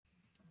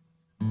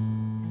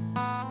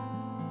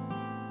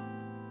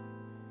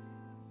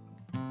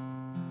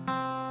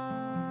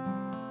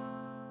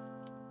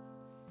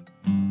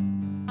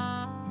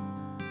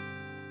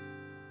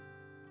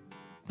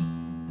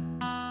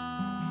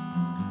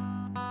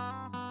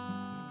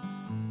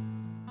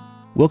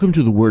Welcome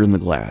to The Word in the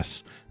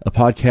Glass, a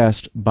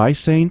podcast by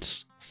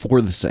saints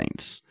for the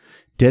saints,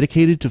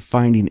 dedicated to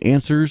finding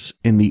answers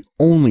in the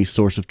only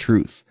source of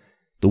truth,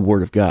 the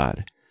Word of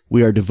God.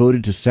 We are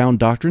devoted to sound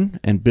doctrine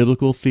and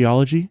biblical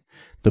theology,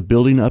 the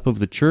building up of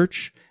the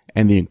church,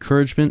 and the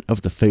encouragement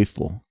of the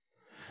faithful.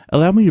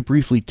 Allow me to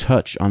briefly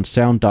touch on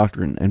sound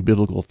doctrine and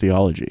biblical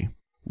theology.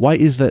 Why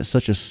is that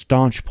such a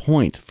staunch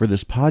point for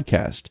this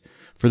podcast,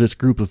 for this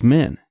group of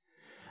men?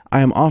 I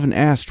am often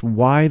asked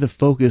why the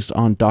focus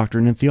on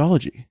doctrine and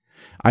theology.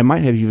 I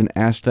might have even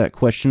asked that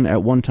question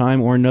at one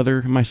time or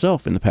another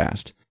myself in the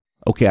past.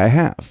 Okay, I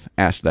have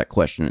asked that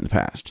question in the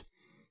past.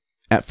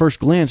 At first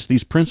glance,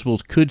 these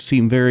principles could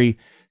seem very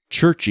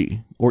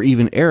churchy or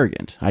even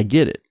arrogant. I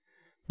get it.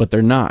 But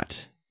they're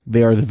not.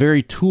 They are the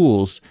very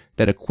tools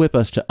that equip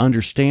us to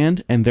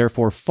understand and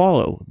therefore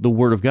follow the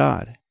Word of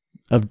God.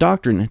 Of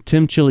doctrine,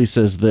 Tim Chile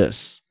says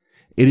this: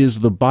 "It is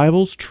the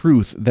Bible's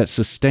truth that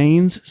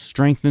sustains,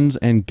 strengthens,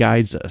 and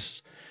guides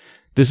us."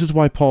 This is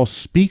why Paul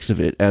speaks of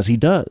it as he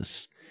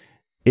does.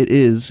 It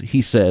is,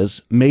 he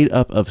says, made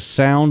up of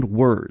sound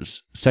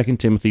words, 2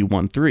 Timothy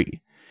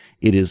 1:3.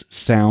 It is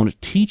sound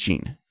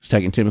teaching,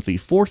 2 Timothy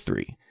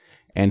 4:3,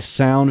 and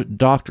sound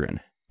doctrine,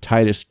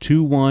 Titus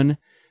 2:1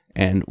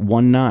 and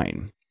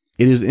 1:9.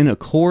 It is in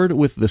accord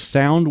with the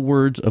sound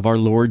words of our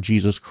Lord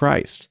Jesus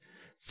Christ,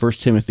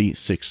 1 Timothy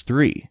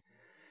 6:3.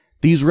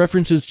 These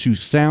references to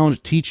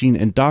sound teaching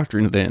and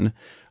doctrine, then,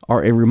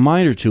 are a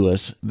reminder to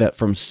us that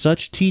from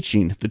such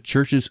teaching the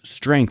church's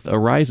strength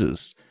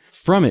arises.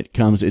 From it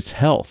comes its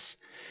health.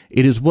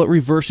 It is what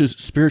reverses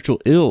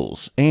spiritual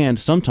ills and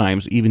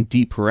sometimes even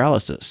deep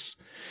paralysis.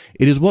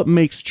 It is what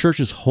makes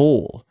churches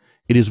whole.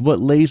 It is what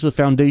lays the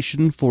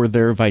foundation for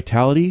their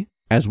vitality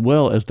as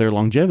well as their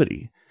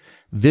longevity.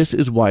 This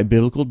is why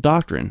biblical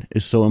doctrine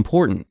is so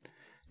important.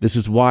 This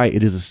is why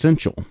it is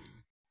essential.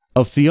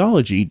 Of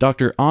theology,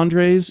 Dr.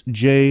 Andres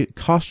J.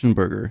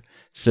 Kostenberger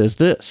says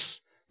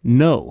this: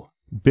 "No,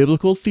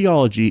 biblical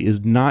theology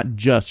is not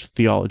just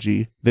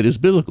theology that is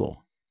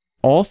biblical.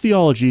 All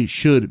theology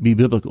should be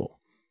biblical,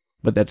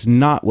 but that's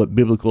not what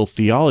biblical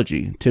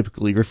theology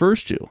typically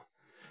refers to.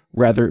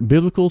 Rather,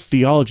 biblical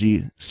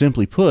theology,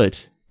 simply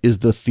put, is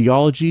the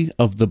theology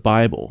of the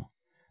Bible.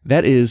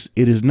 That is,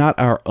 it is not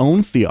our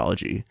own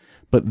theology,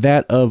 but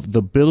that of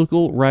the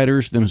biblical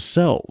writers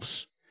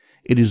themselves.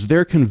 It is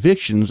their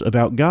convictions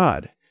about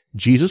God,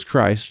 Jesus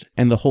Christ,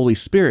 and the Holy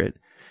Spirit,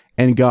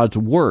 and God's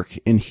work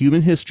in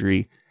human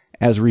history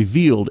as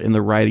revealed in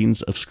the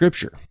writings of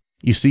Scripture."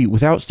 You see,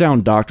 without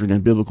sound doctrine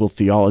and biblical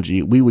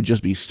theology, we would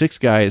just be six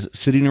guys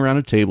sitting around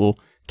a table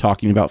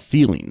talking about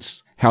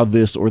feelings, how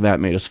this or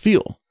that made us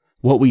feel,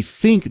 what we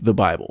think the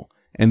Bible,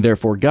 and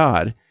therefore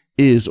God,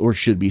 is or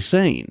should be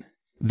saying.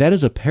 That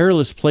is a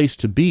perilous place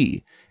to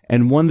be,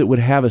 and one that would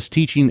have us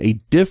teaching a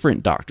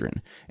different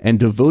doctrine and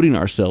devoting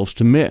ourselves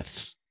to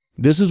myths.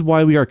 This is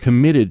why we are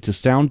committed to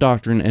sound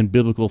doctrine and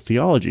biblical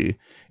theology,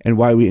 and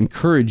why we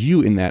encourage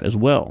you in that as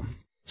well.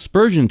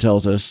 Spurgeon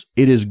tells us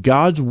it is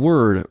God's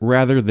word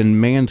rather than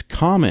man's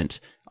comment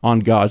on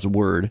God's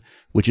word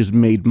which is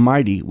made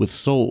mighty with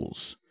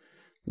souls.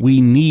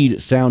 We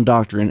need sound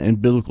doctrine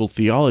and biblical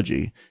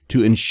theology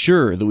to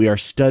ensure that we are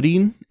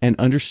studying and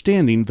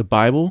understanding the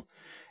Bible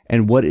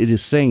and what it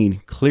is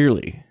saying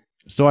clearly.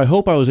 So I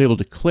hope I was able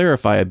to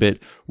clarify a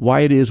bit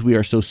why it is we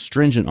are so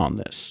stringent on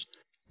this.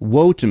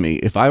 Woe to me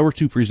if I were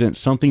to present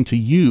something to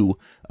you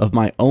of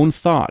my own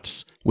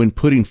thoughts when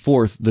putting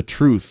forth the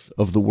truth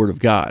of the Word of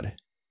God,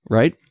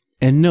 right?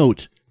 And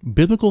note,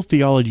 biblical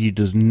theology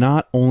does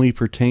not only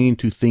pertain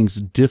to things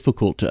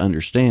difficult to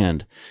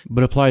understand,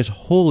 but applies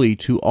wholly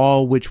to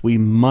all which we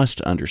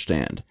must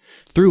understand.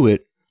 Through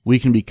it, we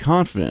can be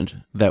confident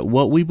that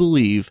what we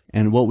believe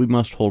and what we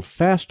must hold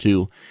fast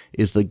to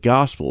is the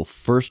gospel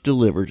first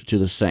delivered to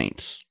the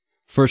saints.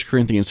 1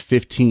 Corinthians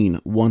 15,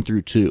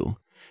 1-2.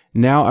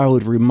 "Now I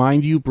would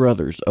remind you,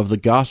 brothers, of the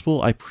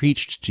gospel I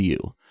preached to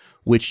you,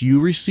 which you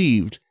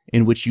received,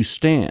 in which you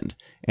stand,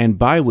 and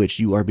by which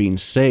you are being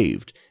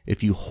saved,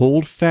 if you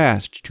hold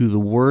fast to the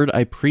word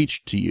I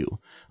preached to you,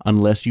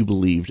 unless you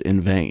believed in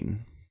vain."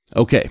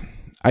 Okay,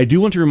 I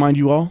do want to remind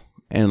you all,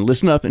 and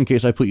listen up in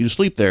case I put you to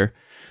sleep there,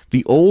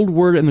 the old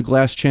Word in the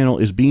Glass channel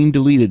is being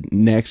deleted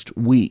next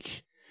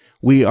week.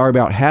 We are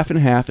about half and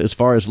half as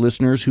far as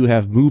listeners who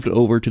have moved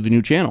over to the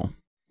new channel.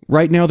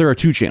 Right now there are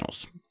two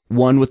channels,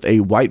 one with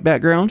a white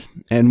background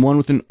and one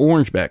with an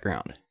orange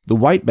background. The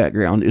white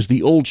background is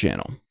the old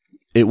channel.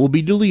 It will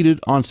be deleted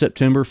on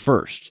September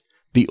 1st.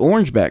 The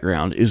orange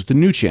background is the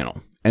new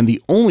channel and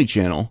the only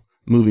channel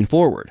moving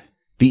forward.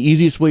 The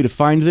easiest way to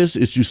find this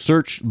is to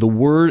search the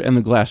Word and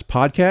the Glass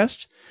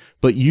podcast,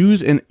 but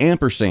use an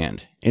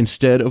ampersand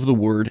instead of the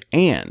word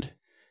 "and."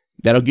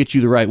 That'll get you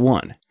the right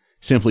one.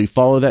 Simply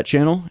follow that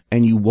channel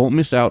and you won't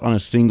miss out on a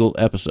single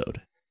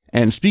episode.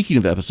 And speaking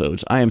of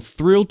episodes, I am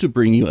thrilled to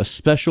bring you a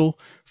special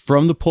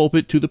From the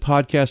Pulpit to the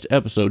Podcast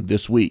episode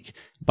this week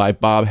by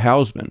Bob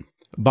Hausman.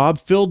 Bob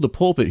filled the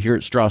pulpit here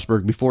at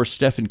Strasburg before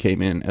Stephen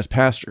came in as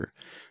pastor.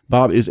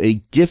 Bob is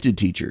a gifted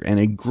teacher and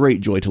a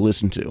great joy to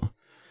listen to.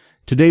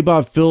 Today,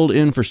 Bob filled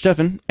in for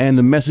Stefan, and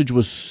the message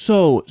was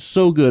so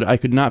good I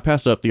could not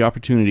pass up the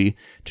opportunity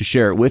to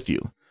share it with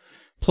you.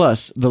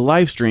 Plus, the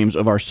live streams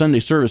of our Sunday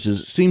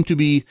services seem to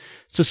be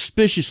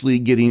suspiciously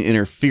getting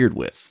interfered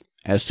with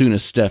as soon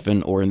as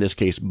Stefan, or in this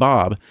case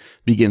Bob,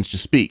 begins to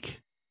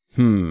speak.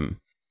 And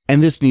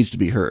this needs to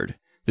be heard.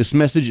 This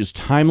message is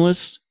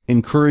timeless,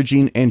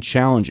 encouraging, and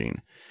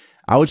challenging.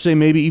 I would say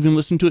maybe even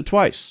listen to it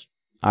twice.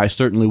 I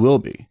certainly will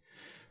be.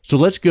 So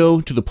let's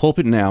go to the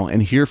pulpit now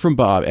and hear from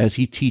Bob as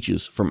he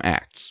teaches from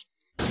Acts.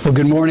 Well,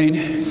 good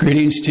morning.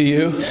 Greetings to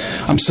you.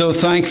 I'm so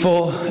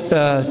thankful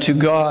to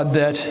God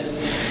that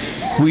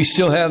we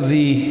still have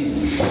the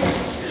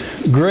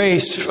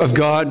grace of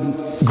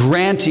God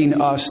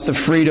granting us the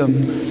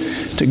freedom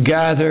to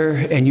gather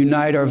and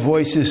unite our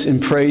voices in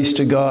praise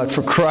to God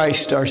for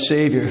Christ our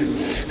Savior,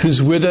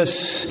 who's with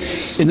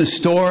us in the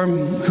storm,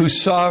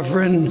 who's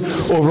sovereign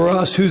over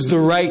us, who's the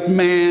right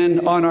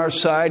man on our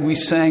side. We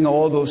sang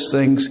all those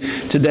things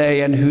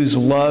today, and whose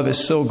love is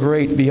so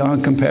great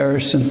beyond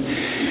comparison.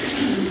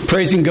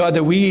 Praising God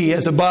that we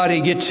as a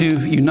body get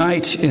to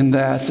unite in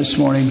that this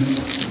morning.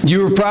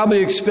 You were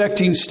probably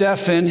expecting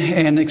Stefan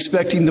and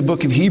expecting the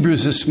book of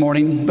Hebrews this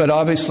morning, but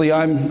obviously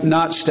I'm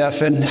not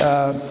Stefan.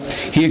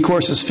 He, of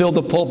course, has filled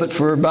the pulpit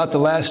for about the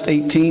last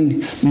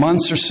 18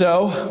 months or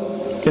so,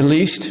 at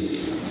least.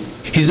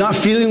 He's not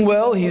feeling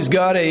well. He's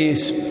got a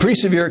pretty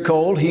severe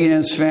cold. He and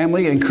his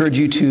family, I encourage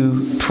you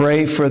to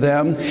pray for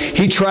them.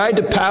 He tried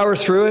to power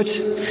through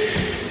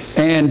it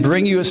and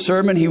bring you a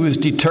sermon. He was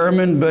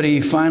determined, but he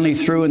finally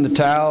threw in the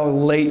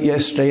towel late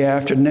yesterday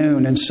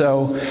afternoon. And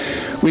so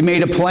we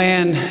made a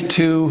plan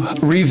to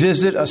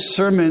revisit a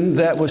sermon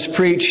that was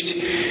preached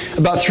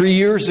about 3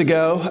 years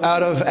ago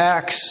out of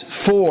Acts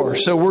 4.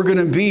 So we're going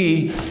to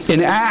be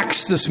in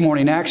Acts this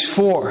morning, Acts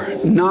 4,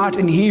 not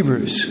in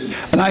Hebrews.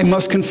 And I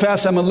must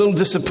confess, I'm a little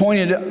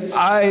disappointed.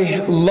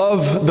 I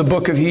love the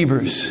book of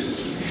Hebrews.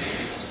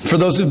 For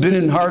those who've been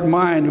in Heart and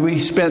Mind, we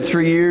spent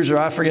 3 years, or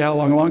I forget how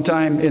long, a long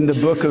time in the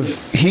book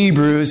of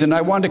Hebrews. And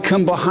I wanted to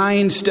come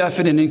behind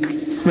Stefan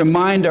and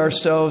remind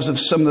ourselves of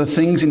some of the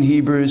things in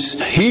Hebrews.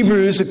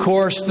 Hebrews, of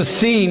course, the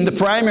theme, the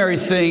primary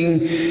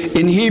thing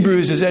in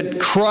Hebrews is that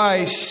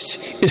Christ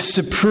is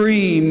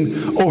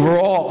supreme over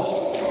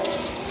all.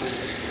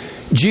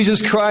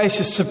 Jesus Christ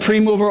is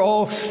supreme over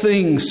all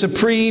things,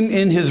 supreme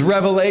in His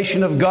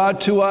revelation of God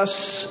to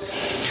us,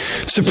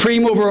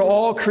 supreme over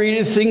all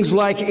created things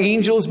like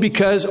angels,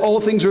 because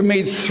all things were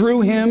made through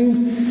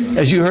Him,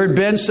 as you heard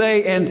Ben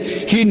say, and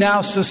He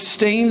now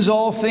sustains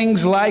all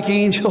things like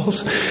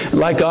angels,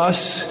 like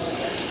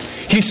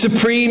us. He's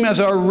supreme as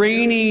our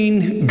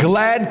reigning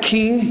glad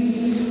King,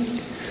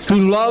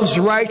 who loves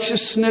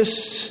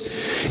righteousness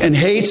and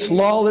hates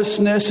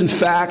lawlessness. In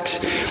fact,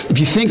 if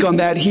you think on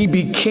that, He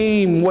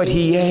became what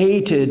He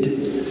hated.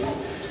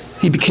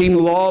 He became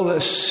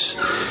lawless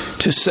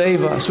to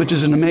save us, which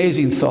is an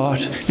amazing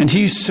thought. And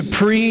He's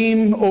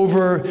supreme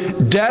over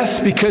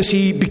death because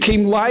He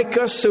became like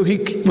us,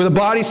 with a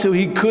body, so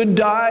He could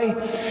die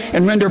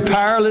and render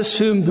powerless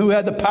who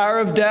had the power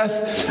of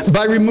death,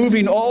 by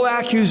removing all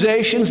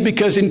accusations,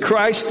 because in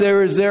Christ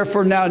there is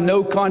therefore now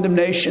no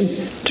condemnation,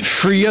 to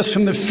free us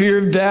from the fear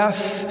of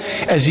death,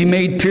 as He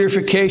made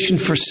purification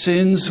for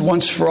sins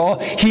once for all.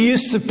 He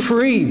is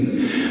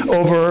supreme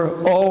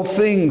over all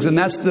things, and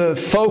that's the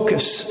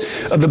focus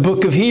of the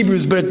book of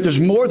Hebrews. But there's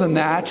more than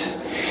that.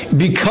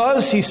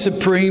 Because He's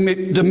supreme,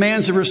 it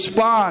demands a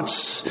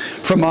response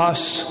from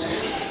us,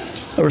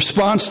 a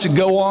response to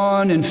go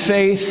on in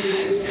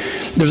faith.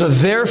 There's a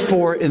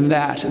therefore in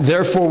that.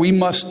 Therefore, we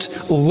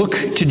must look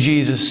to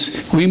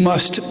Jesus. We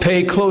must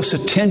pay close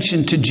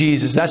attention to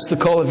Jesus. That's the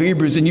call of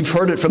Hebrews, and you've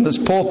heard it from this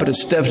pulpit as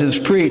Stephen has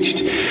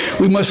preached.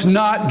 We must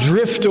not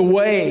drift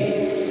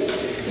away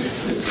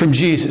from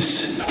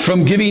Jesus,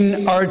 from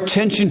giving our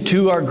attention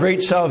to our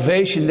great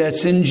salvation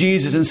that's in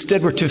Jesus.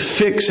 Instead, we're to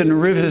fix and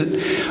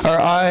rivet our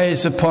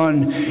eyes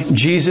upon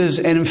Jesus,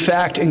 and in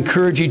fact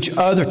encourage each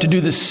other to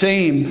do the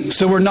same,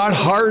 so we're not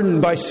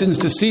hardened by sin's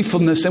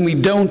deceitfulness and we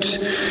don't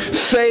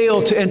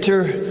fail to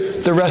enter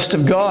the rest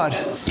of God.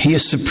 He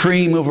is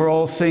supreme over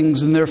all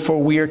things, and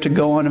therefore we are to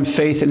go on in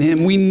faith in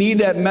Him. We need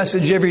that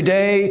message every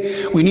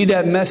day. We need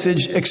that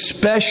message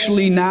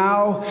especially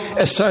now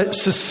as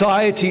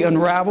society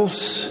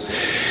unravels.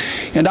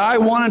 And I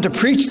wanted to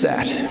preach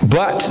that,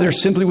 but there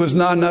simply was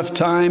not enough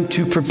time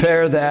to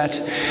prepare that.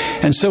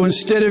 And so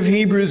instead of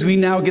Hebrews, we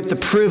now get the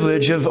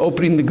privilege of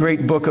opening the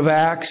great book of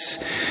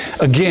Acts.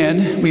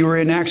 Again, we were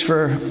in Acts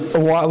for a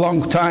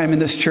long time in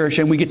this church,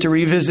 and we get to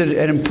revisit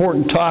an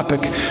important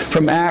topic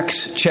from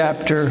Acts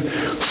chapter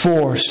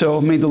 4. So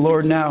may the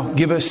Lord now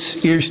give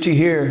us ears to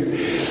hear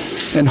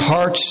and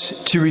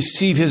hearts to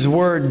receive His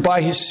word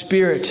by His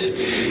Spirit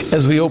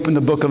as we open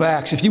the book of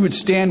Acts. If you would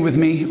stand with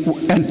me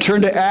and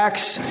turn to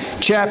Acts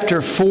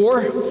chapter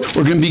 4.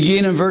 We're going to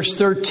begin in verse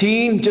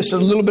 13. Just a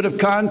little bit of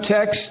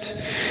context.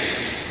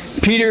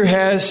 Peter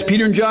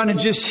and John had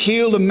just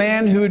healed a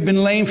man who had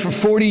been lame for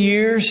 40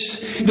 years.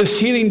 This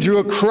healing drew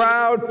a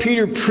crowd.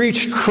 Peter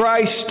preached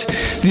Christ.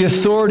 The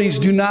authorities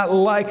do not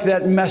like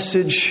that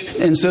message,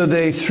 and so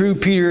they threw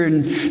Peter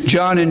and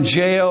John in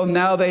jail.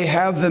 Now they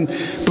have them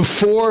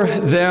before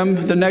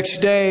them the next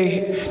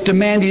day,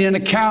 demanding an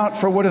account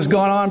for what has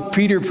gone on.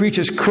 Peter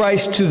preaches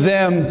Christ to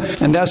them,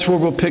 and that's where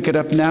we'll pick it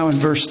up now in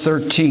verse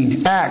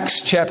 13.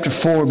 Acts chapter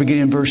 4,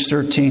 beginning in verse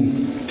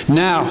 13.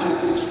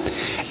 Now,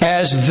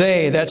 as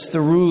they, that's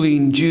the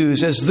ruling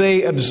Jews, as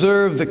they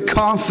observed the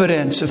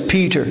confidence of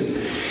Peter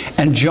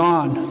and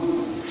John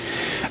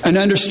and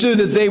understood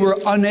that they were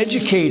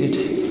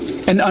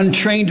uneducated and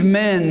untrained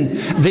men,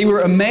 they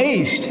were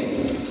amazed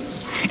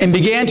and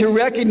began to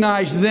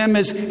recognize them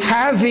as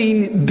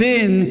having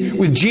been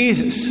with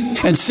Jesus.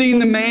 And seeing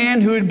the man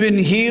who had been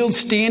healed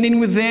standing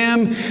with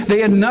them,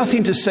 they had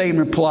nothing to say in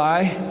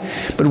reply.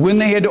 But when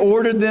they had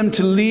ordered them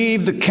to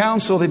leave the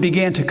council, they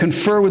began to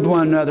confer with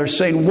one another,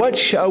 saying, "What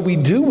shall we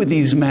do with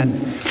these men?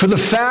 For the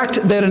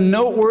fact that a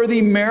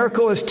noteworthy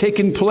miracle has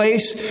taken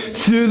place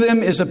through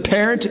them is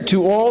apparent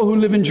to all who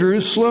live in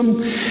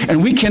Jerusalem,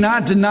 and we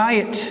cannot deny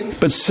it.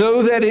 But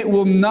so that it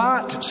will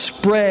not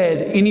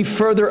spread any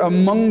further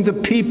among the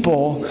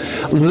people,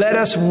 let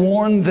us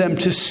warn them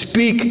to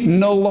speak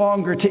no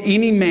longer to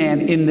any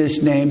man in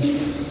this name."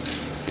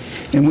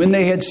 And when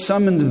they had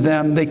summoned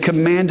them, they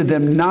commanded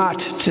them not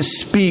to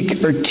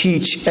speak or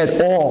teach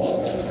at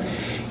all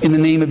in the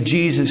name of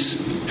Jesus.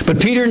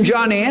 But Peter and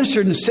John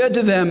answered and said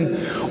to them,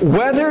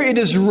 "Whether it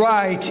is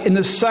right in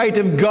the sight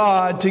of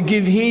God to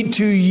give heed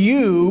to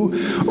you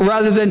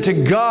rather than to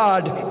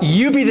God,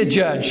 you be the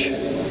judge.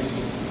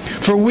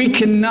 For we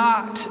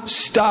cannot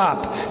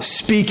stop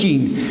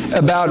speaking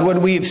about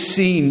what we have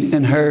seen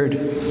and heard."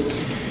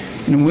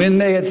 And when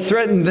they had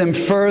threatened them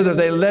further,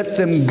 they let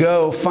them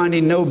go,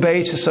 finding no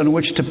basis on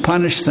which to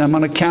punish them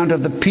on account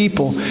of the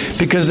people,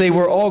 because they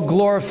were all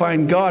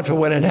glorifying God for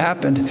what had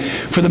happened.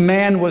 For the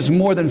man was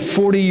more than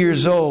 40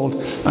 years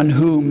old on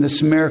whom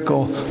this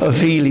miracle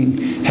of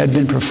healing had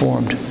been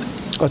performed.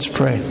 Let's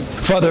pray.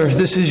 Father,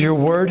 this is your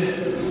word.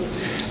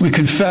 We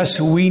confess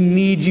we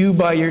need you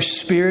by your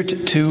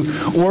Spirit to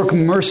work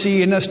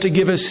mercy in us, to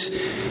give us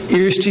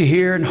ears to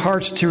hear and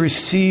hearts to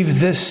receive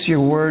this,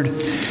 your word.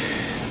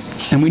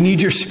 And we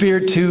need your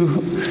Spirit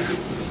to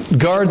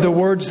guard the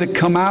words that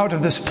come out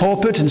of this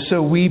pulpit. And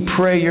so we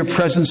pray your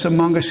presence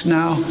among us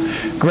now.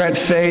 Grant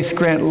faith,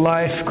 grant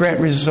life,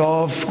 grant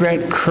resolve,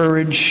 grant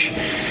courage,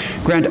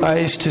 grant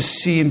eyes to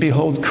see and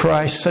behold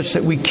Christ, such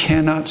that we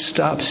cannot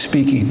stop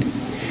speaking.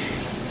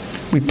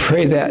 We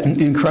pray that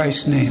in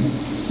Christ's name.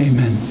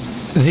 Amen.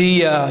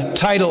 The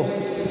title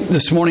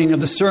this morning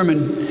of the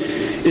sermon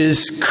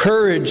is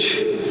Courage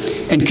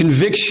and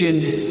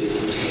Conviction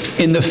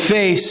in the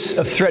Face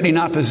of Threatening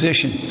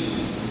Opposition.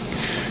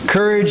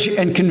 Courage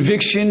and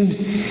conviction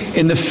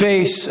in the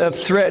face of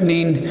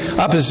threatening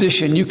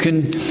opposition. You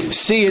can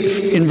see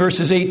it in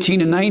verses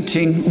 18 and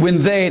 19. When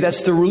they,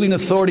 that's the ruling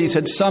authorities,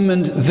 had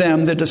summoned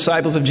them, the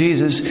disciples of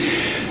Jesus,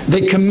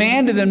 they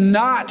commanded them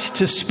not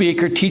to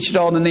speak or teach at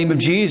all in the name of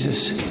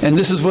Jesus. And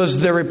this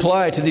was their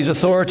reply to these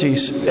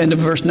authorities. End of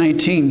verse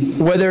 19.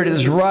 Whether it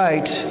is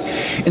right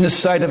in the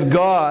sight of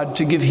God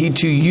to give heed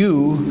to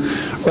you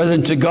rather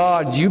than to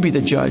God, you be the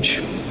judge.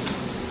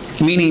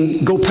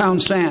 Meaning, go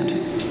pound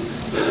sand.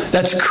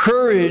 That's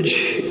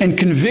courage and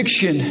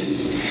conviction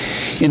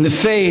in the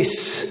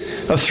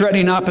face of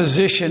threatening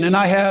opposition. And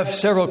I have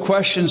several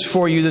questions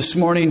for you this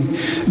morning.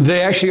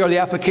 They actually are the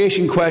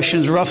application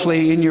questions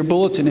roughly in your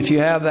bulletin. If you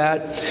have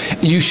that,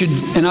 you should,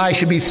 and I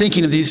should be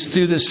thinking of these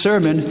through this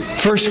sermon.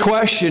 First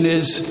question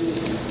is,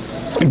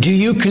 do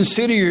you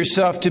consider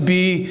yourself to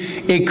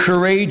be a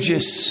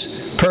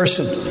courageous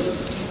person?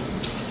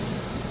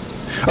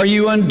 Are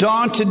you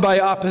undaunted by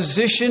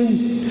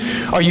opposition?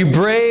 Are you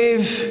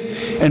brave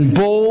and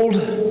bold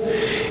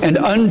and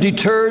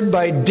undeterred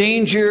by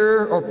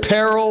danger or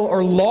peril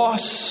or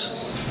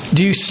loss?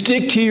 Do you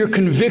stick to your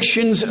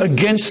convictions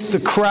against the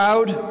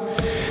crowd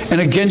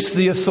and against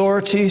the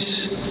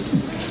authorities?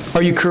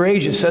 Are you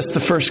courageous? That's the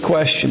first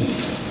question.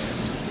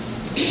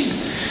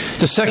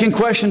 The second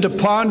question to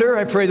ponder,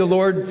 I pray the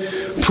Lord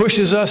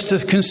pushes us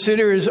to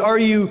consider, is, are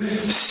you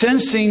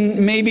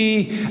sensing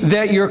maybe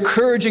that your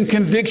courage and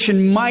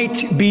conviction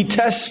might be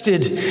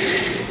tested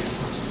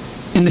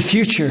in the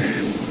future,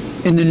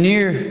 in the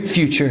near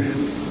future?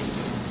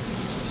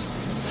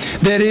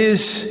 That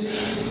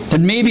is,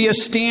 that maybe a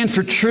stand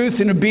for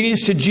truth and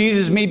obedience to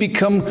Jesus may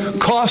become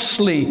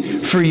costly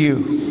for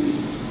you.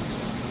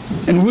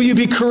 And will you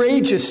be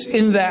courageous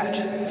in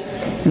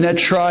that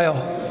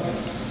trial?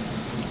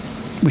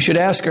 We should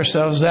ask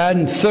ourselves that.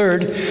 And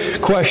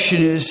third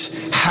question is,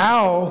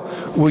 how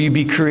will you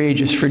be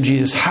courageous for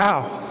Jesus?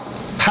 How?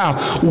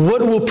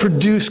 What will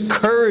produce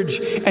courage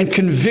and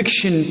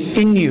conviction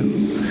in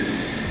you?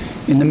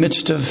 in the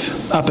midst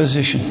of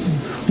opposition.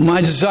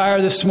 My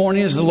desire this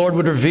morning is the Lord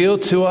would reveal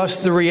to us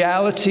the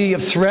reality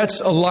of threats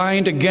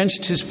aligned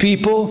against His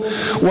people,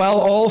 while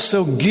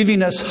also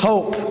giving us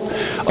hope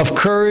of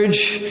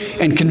courage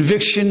and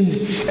conviction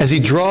as He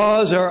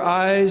draws our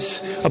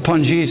eyes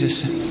upon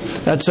Jesus.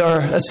 That's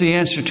the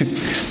answer to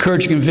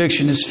courage and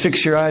conviction, is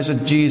fix your eyes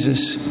on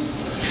Jesus.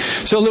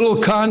 So a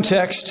little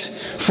context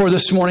for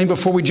this morning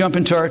before we jump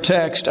into our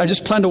text. I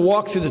just plan to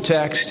walk through the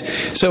text.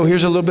 So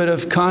here's a little bit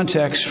of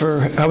context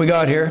for how we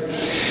got here.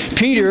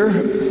 Peter,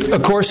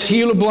 of course,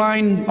 healed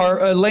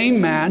a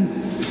lame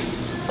man.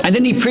 And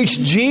then he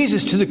preached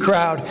Jesus to the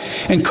crowd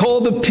and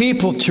called the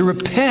people to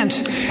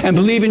repent and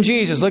believe in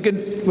Jesus. Look at,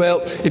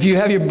 if you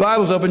have your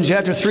Bibles open,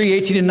 chapter 3,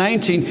 18 and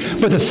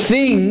 19. But the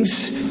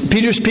things,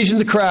 Peter's preaching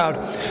to the crowd,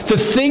 the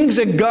things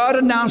that God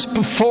announced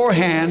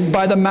beforehand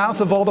by the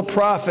mouth of all the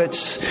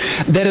prophets,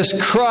 that as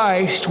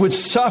Christ would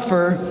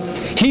suffer,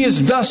 He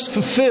is thus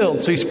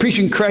fulfilled. So he's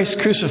preaching Christ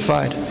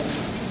crucified.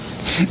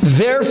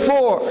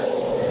 Therefore,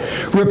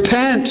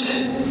 repent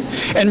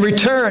and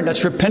return.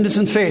 That's repentance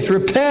and faith.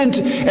 Repent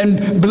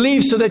and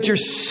believe so that your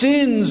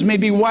sins may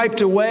be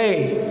wiped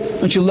away.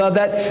 Don't you love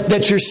that?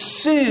 That your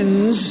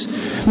sins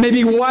may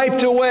be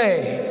wiped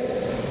away.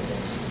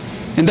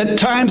 And that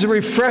times of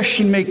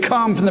refreshing may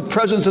come from the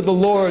presence of the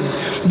Lord.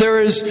 There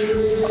is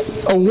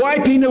a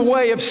wiping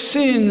away of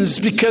sins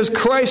because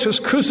Christ was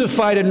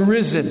crucified and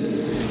risen.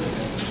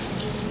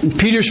 And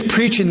Peter's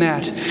preaching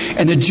that.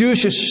 And the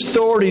Jewish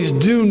authorities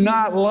do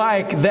not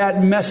like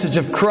that message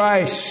of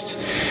Christ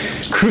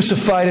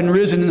crucified and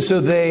risen. And so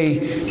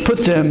they put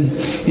them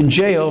in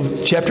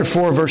jail. Chapter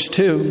 4, verse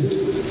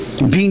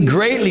 2. Being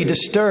greatly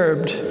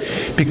disturbed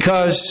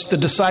because the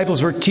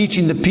disciples were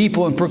teaching the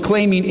people and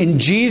proclaiming in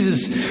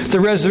Jesus the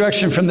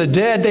resurrection from the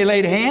dead, they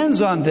laid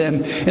hands on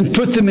them and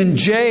put them in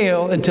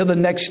jail until the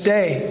next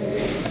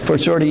day, for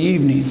it's already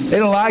evening. They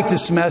don't like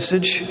this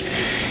message.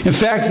 In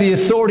fact, the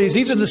authorities,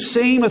 these are the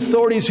same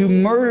authorities who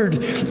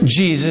murdered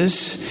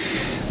Jesus.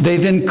 They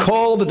then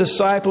call the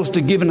disciples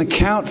to give an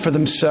account for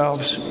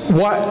themselves.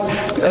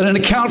 An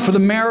account for the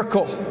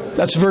miracle.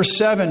 That's verse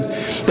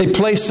 7. They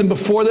placed them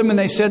before them and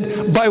they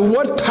said, by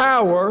what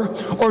power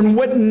or in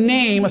what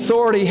name,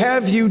 authority,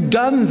 have you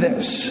done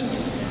this?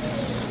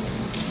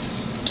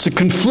 It's a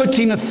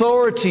conflicting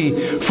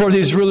authority for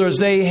these rulers.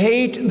 They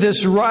hate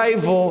this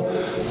rival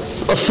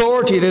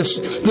authority,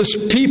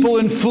 this people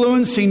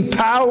influencing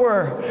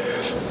power.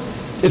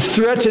 It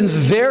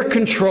threatens their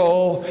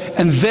control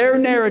and their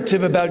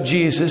narrative about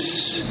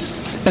Jesus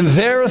and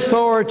their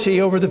authority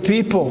over the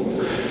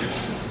people.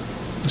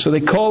 So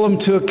they call him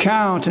to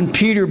account, and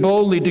Peter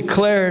boldly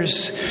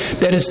declares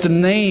that it's the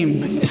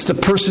name, it's the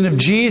person of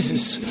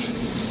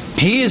Jesus.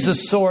 He is the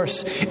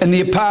source and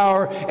the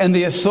power and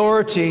the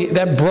authority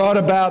that brought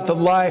about the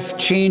life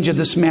change of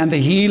this man, the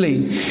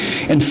healing.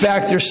 In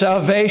fact, their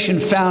salvation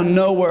found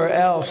nowhere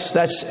else.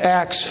 That's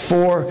Acts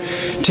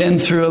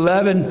 4:10 through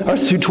 11 or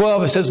through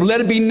 12. It says,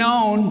 let it be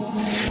known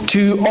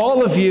to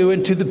all of you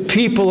and to the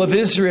people of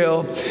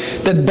Israel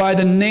that by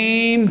the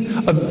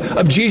name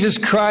of Jesus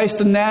Christ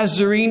the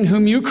Nazarene,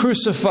 whom you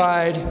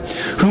crucified,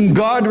 whom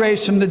God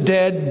raised from the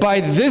dead, by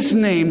this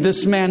name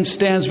this man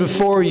stands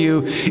before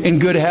you in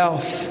good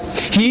health.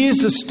 He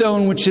is the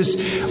stone which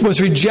was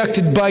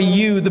rejected by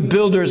you, the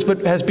builders,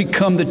 but has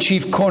become the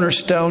chief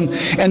cornerstone.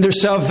 And there's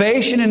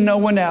salvation in no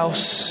one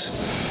else.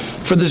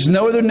 For there's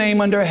no other name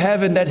under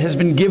heaven that has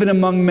been given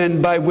among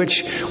men by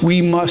which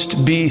we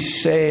must be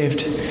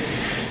saved.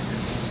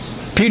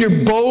 Peter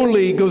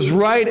boldly goes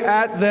right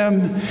at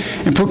them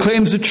and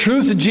proclaims the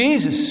truth of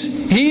Jesus.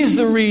 He's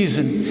the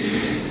reason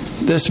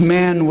this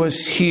man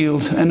was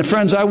healed. And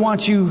friends, I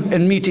want you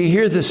and me to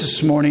hear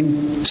this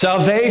morning.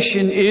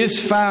 Salvation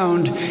is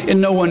found in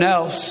no one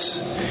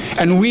else.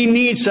 And we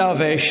need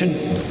salvation.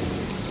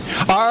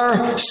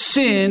 Our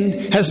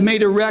sin has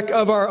made a wreck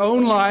of our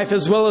own life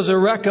as well as a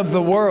wreck of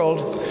the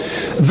world.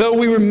 Though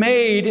we were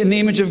made in the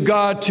image of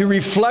God to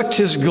reflect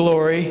His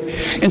glory,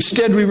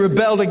 instead we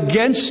rebelled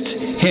against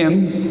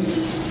Him.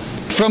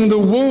 From the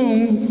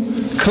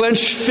womb,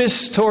 clenched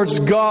fists towards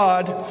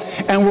God,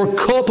 and we're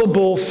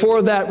culpable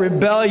for that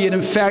rebellion.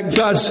 In fact,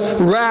 God's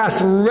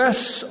wrath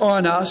rests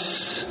on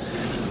us.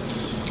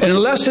 And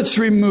unless it's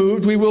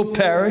removed, we will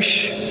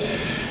perish.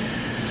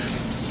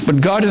 But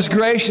God is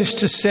gracious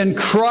to send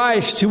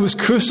Christ, who was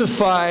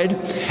crucified,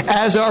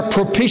 as our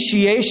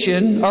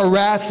propitiation, our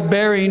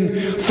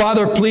wrath-bearing,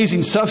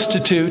 Father-pleasing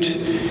substitute.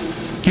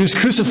 He was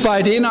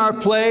crucified in our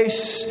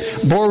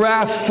place, bore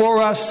wrath for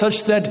us,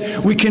 such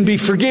that we can be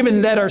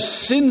forgiven, that our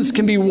sins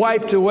can be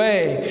wiped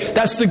away.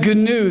 That's the good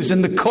news.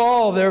 And the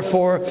call,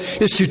 therefore,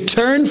 is to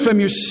turn from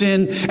your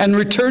sin and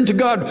return to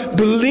God.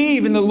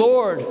 Believe in the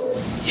Lord.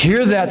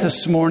 Hear that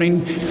this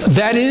morning.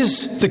 That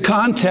is the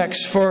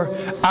context for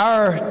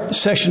our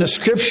section of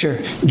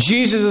Scripture.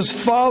 Jesus'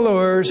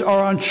 followers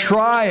are on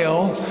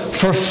trial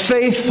for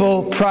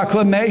faithful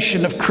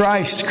proclamation of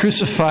Christ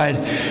crucified,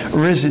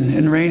 risen,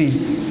 and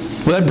reigning.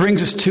 Well, that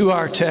brings us to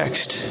our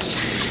text.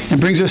 It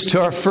brings us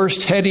to our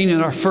first heading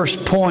and our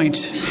first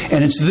point,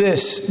 and it's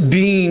this: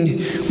 being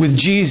with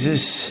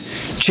Jesus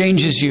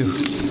changes you.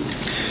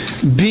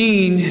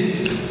 Being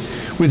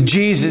with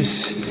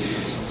Jesus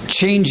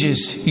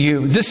changes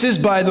you. This is,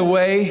 by the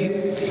way,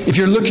 if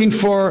you're looking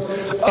for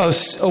a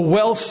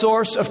well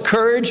source of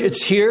courage,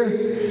 it's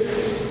here.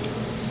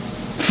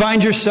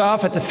 Find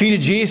yourself at the feet of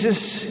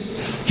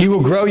Jesus. He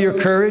will grow your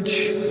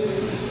courage.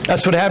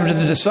 That's what happened to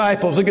the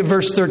disciples. Look at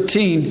verse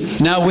 13.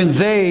 Now when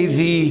they,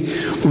 the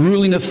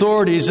ruling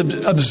authorities,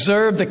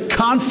 observed the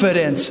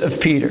confidence of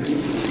Peter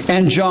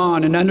and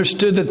John and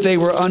understood that they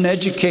were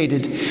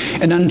uneducated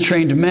and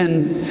untrained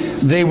men,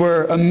 they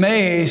were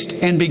amazed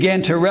and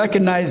began to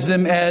recognize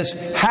them as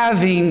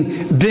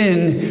having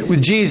been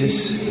with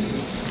Jesus.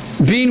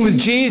 Being with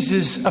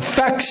Jesus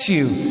affects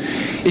you.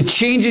 It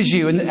changes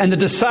you. And the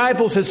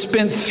disciples had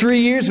spent 3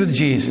 years with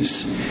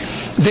Jesus.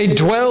 They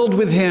dwelled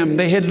with Him.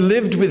 They had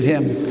lived with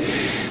Him.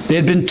 They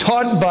had been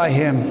taught by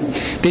Him.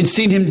 They'd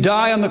seen Him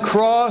die on the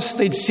cross.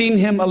 They'd seen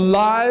Him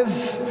alive,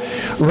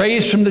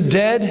 raised from the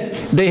dead.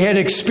 They had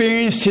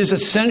experienced His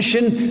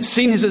ascension,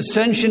 seen His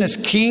ascension as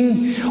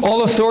King.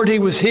 All authority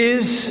was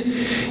His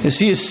as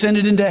He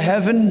ascended into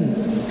heaven.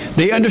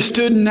 They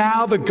understood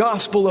now the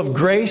gospel of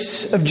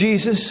grace of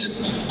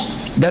Jesus,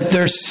 that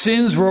their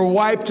sins were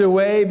wiped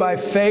away by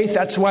faith.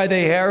 That's why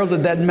they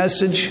heralded that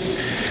message.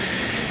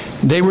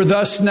 They were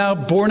thus now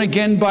born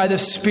again by the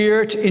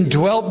Spirit,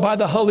 indwelt by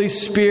the Holy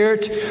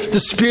Spirit. The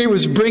Spirit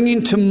was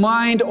bringing to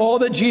mind all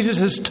that Jesus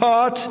has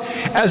taught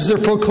as they're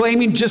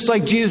proclaiming, just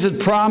like Jesus had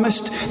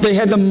promised. They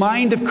had the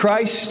mind of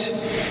Christ,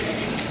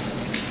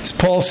 as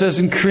Paul says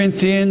in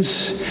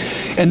Corinthians.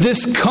 And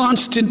this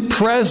constant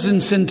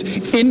presence and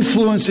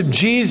influence of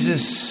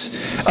Jesus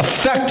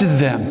affected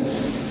them.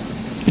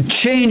 It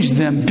changed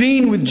them.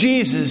 Being with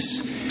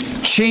Jesus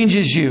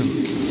changes you.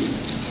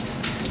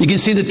 You can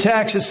see the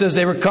text. It says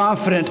they were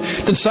confident.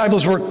 The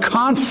disciples were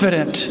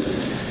confident,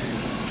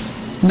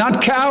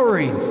 not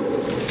cowering.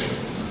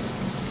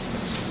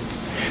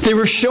 They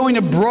were showing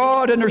a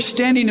broad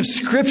understanding of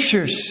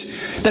Scriptures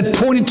that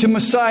pointed to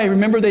Messiah.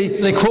 Remember,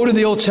 they quoted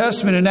the Old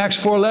Testament in Acts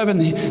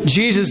 4:11.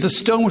 Jesus, the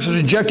stone which was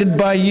rejected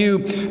by you,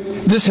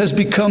 this has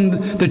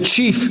become the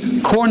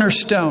chief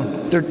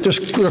cornerstone. They're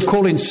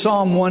quoting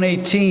Psalm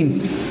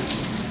 118.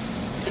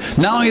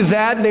 Not only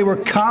that, they were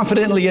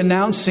confidently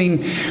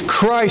announcing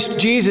Christ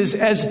Jesus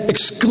as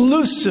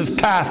exclusive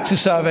path to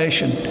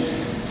salvation.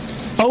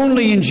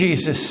 Only in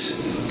Jesus.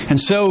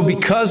 And so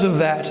because of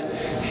that,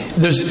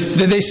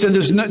 they said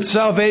there's no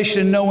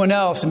salvation in no one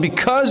else. And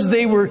because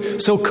they were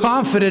so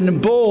confident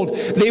and bold,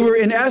 they were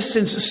in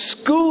essence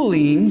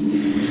schooling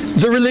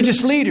the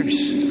religious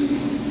leaders.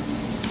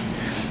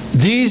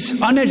 These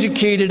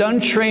uneducated,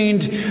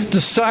 untrained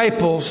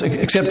disciples,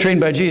 except trained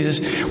by Jesus,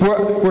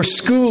 were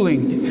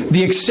schooling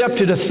the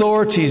accepted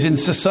authorities in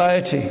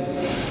society.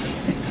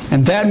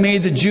 And that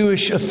made the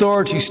Jewish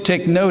authorities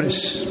take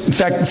notice. In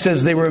fact, it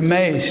says they were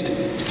amazed.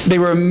 They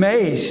were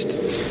amazed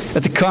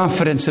at the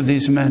confidence of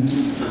these men.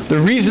 The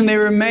reason they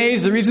were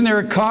amazed, the reason they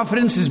were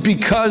confident is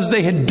because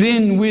they had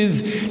been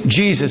with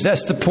Jesus.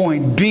 That's the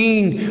point.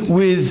 Being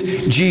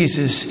with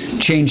Jesus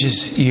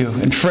changes you.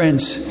 And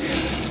friends,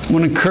 I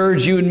want to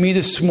encourage you and me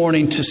this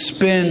morning to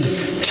spend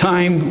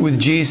time with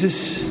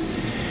Jesus,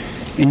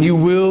 and you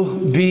will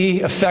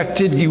be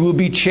affected. You will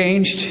be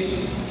changed.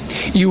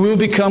 You will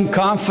become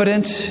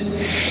confident.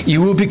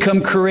 You will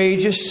become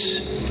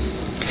courageous.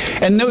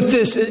 And note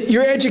this,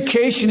 your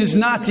education is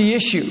not the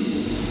issue.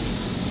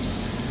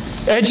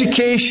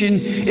 Education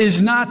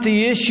is not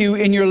the issue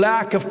in your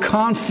lack of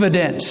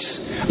confidence.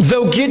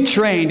 Though get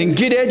trained and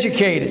get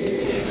educated.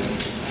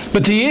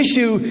 But the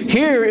issue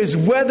here is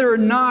whether or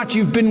not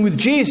you've been with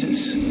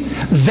Jesus.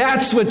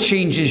 That's what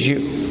changes you.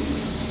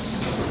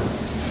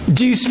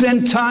 Do you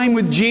spend time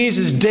with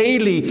Jesus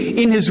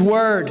daily in His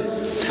Word,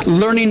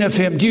 learning of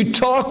Him? Do you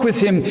talk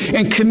with Him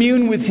and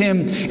commune with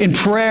Him in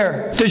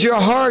prayer? Does your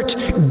heart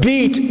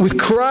beat with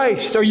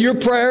Christ? Are your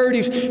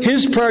priorities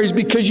His priorities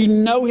because you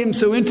know Him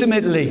so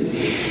intimately?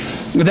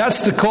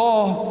 That's the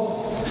call.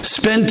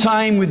 Spend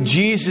time with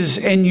Jesus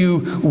and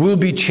you will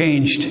be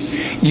changed.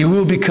 You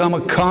will become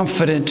a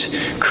confident,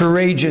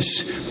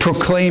 courageous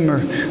proclaimer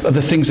of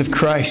the things of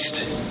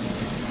Christ.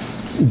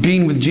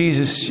 Being with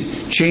Jesus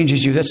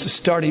changes you. That's the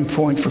starting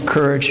point for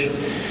courage.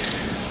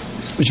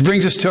 Which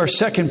brings us to our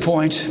second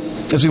point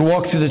as we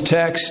walk through the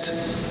text.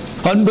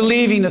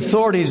 Unbelieving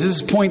authorities, this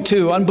is point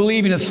 2.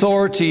 Unbelieving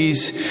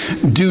authorities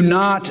do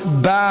not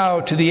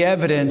bow to the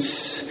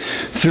evidence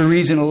through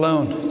reason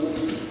alone.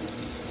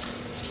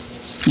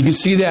 You can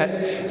see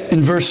that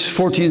in verse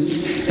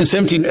 14 and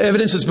 17.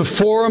 Evidence is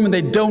before them and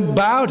they don't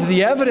bow to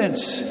the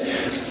evidence.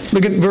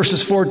 Look at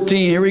verses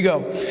 14. Here we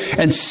go.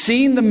 And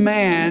seeing the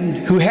man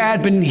who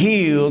had been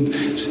healed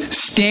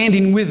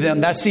standing with them,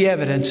 that's the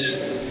evidence.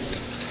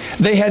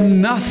 They had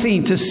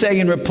nothing to say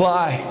in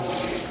reply.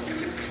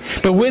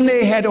 But when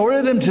they had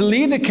ordered them to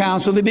leave the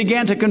council, they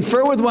began to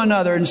confer with one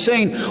another and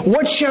saying,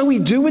 "What shall we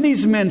do with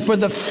these men? For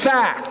the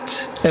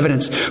fact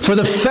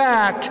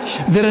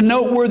that a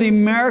noteworthy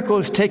miracle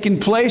has taken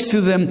place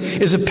through them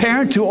is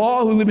apparent to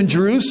all who live in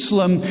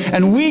Jerusalem,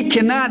 and we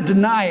cannot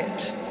deny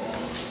it.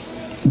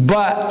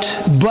 But,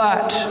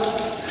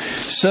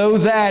 so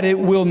that it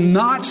will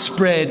not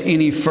spread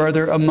any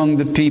further among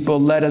the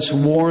people, let us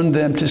warn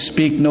them to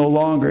speak no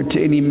longer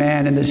to any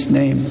man in this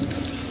name."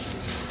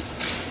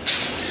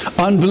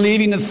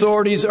 Unbelieving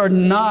authorities are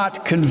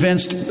not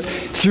convinced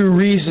through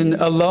reason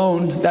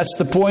alone. That's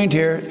the point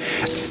here.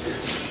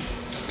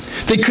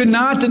 They could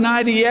not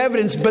deny the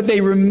evidence, but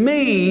they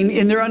remain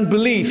in their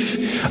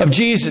unbelief of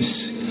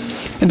Jesus.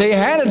 And they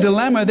had a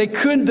dilemma. They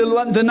couldn't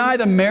deny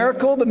the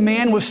miracle. The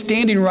man was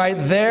standing right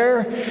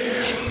there.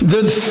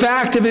 The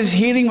fact of his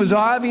healing was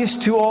obvious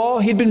to all.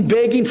 He'd been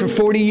begging for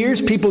 40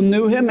 years. People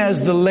knew him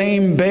as the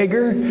lame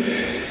beggar.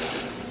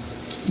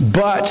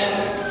 But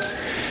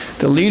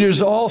the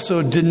leaders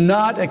also did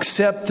not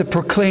accept the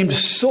proclaimed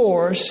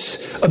source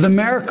of the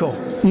miracle,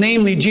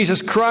 namely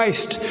Jesus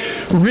Christ,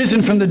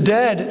 risen from the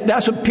dead.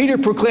 That's what Peter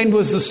proclaimed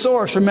was the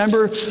source.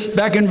 Remember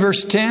back in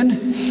verse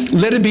 10?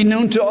 "Let it be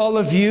known to all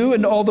of you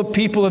and all the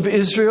people of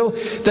Israel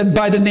that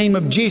by the name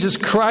of Jesus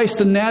Christ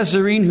the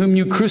Nazarene, whom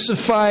you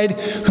crucified,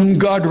 whom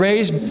God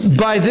raised,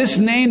 by this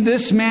name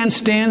this man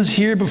stands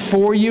here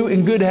before you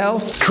in good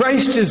health."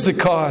 Christ is the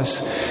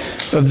cause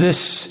of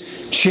this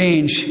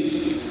change.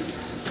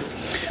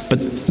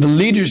 But the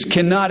leaders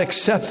cannot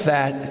accept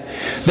that.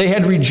 They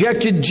had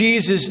rejected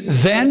Jesus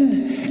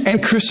then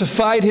and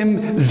crucified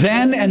him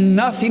then, and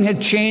nothing had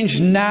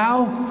changed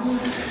now.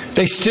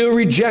 They still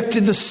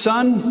rejected the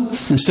Son,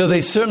 and so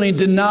they certainly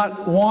did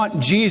not want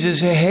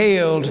Jesus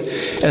hailed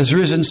as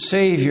risen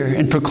Savior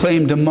and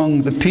proclaimed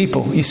among the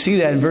people. You see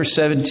that in verse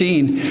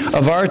 17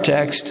 of our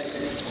text.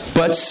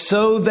 But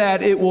so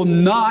that it will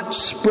not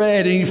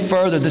spread any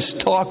further, this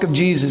talk of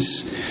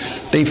Jesus,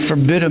 they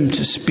forbid him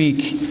to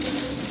speak.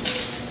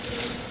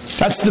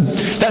 That's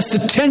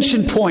the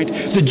tension point.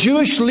 The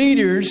Jewish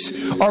leaders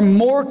are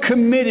more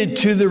committed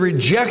to the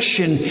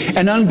rejection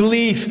and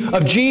unbelief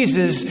of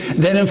Jesus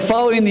than in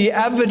following the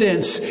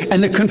evidence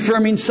and the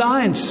confirming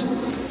signs.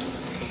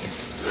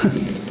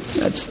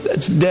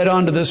 That's dead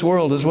on to this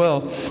world as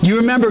well. You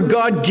remember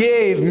God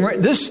gave,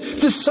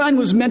 this sign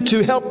was meant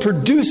to help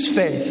produce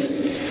faith.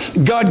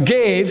 God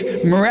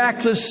gave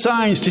miraculous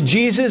signs to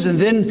Jesus and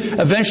then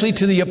eventually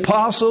to the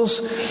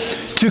apostles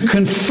to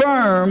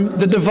confirm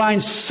the divine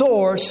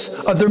source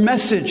of their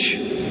message.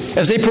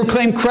 As they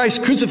proclaimed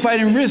Christ crucified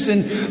and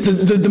risen,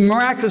 the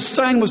miraculous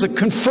sign was a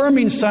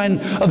confirming sign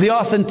of the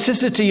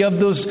authenticity of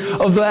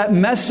that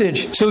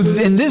message. So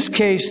in this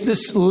case,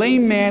 this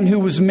lame man who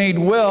was made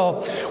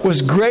well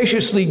was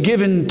graciously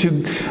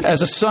given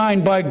as a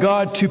sign by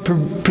God to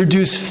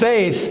produce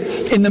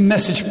faith in the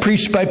message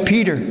preached by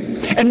Peter.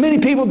 And many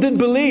people did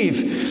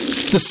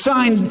believe. The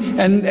sign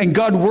and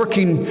God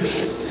working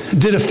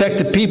did affect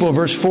the people.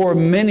 Verse 4,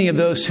 many of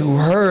those who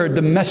heard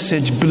the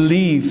message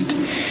believed.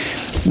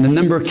 And the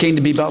number came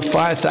to be about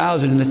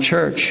 5,000 in the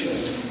church.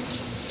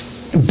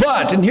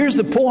 But, and here's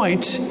the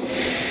point,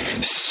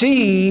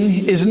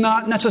 seeing is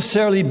not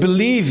necessarily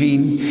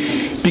believing,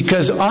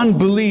 because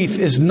unbelief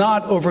is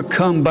not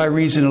overcome by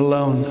reason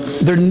alone.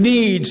 There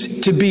needs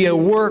to be a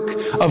work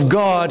of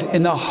God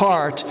in the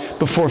heart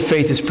before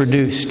faith is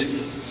produced.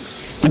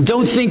 And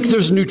don't think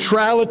there's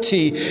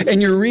neutrality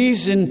and your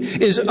reason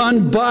is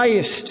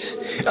unbiased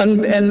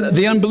and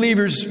the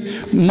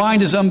unbeliever's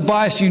mind is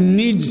unbiased. You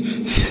need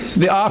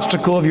the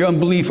obstacle of your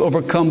unbelief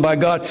overcome by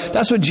God.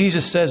 That's what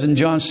Jesus says in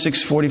John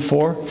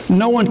 6:44.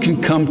 No one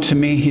can come to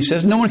me, he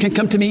says, no one can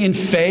come to me in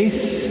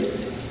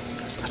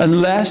faith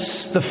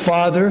unless the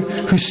Father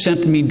who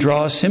sent me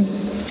draws him,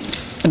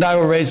 and I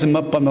will raise him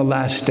up on the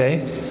last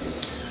day.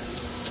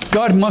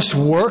 God must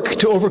work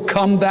to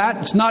overcome that.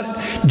 It's not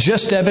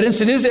just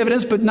evidence. It is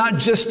evidence, but not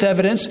just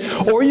evidence.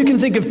 Or you can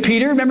think of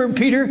Peter. Remember,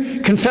 Peter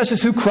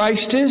confesses who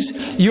Christ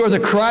is. "You are the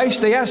Christ."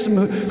 They asked him,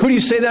 "Who do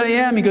you say that I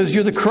am?" He goes,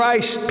 "You're the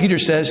Christ," Peter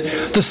says,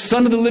 "the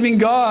Son of the living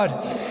God."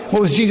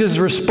 What was Jesus'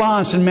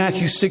 response in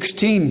Matthew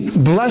 16?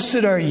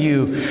 "Blessed are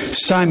you,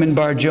 Simon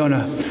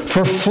Bar-Jonah,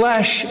 for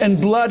flesh and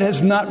blood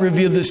has not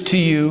revealed this to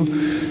you,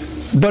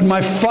 but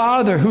my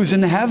Father who's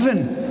in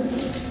heaven."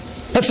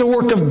 That's the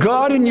work of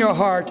God in your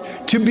heart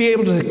to be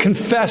able to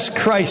confess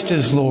Christ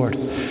as Lord.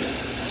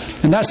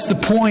 And that's the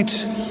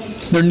point.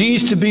 There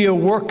needs to be a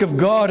work of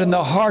God in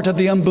the heart of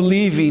the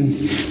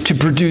unbelieving to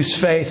produce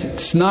faith.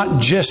 It's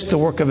not just the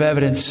work of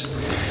evidence.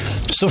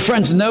 So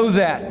friends, know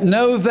that.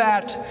 Know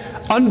that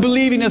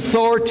unbelieving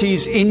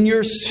authorities in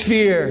your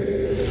sphere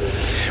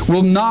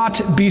will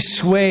not be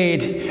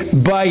swayed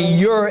by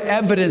your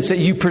evidence that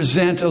you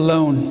present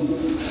alone.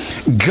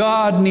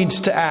 God needs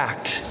to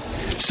act.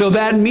 So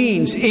that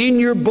means in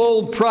your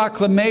bold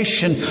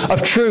proclamation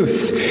of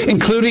truth,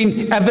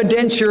 including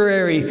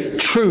evidentiary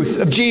truth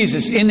of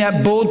Jesus, in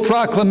that bold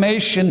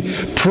proclamation,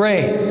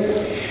 pray.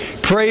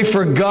 Pray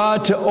for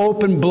God to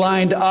open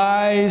blind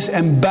eyes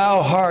and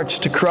bow hearts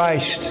to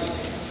Christ.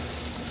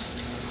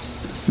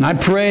 And I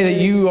pray that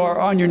you are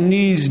on your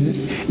knees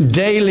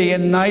daily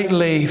and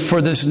nightly for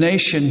this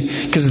nation,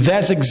 because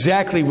that's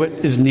exactly what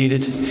is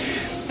needed.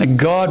 That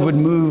God would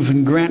move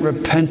and grant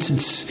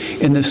repentance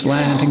in this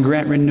land and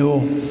grant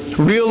renewal.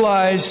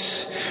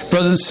 Realize,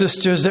 brothers and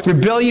sisters, that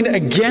rebellion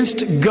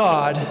against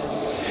God,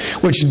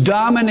 which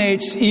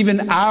dominates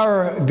even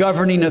our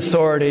governing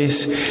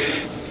authorities,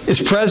 is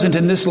present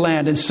in this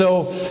land. And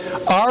so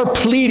our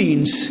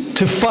pleadings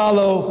to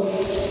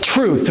follow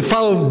truth, to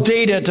follow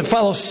data, to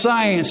follow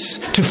science,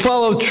 to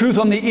follow truth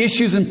on the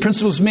issues and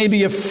principles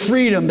maybe of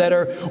freedom that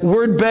are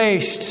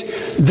word-based,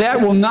 that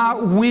will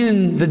not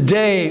win the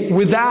day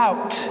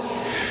without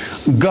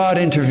God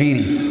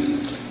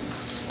intervening.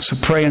 So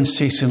pray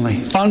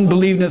unceasingly.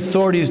 Unbelieving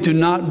authorities do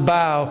not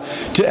bow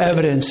to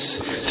evidence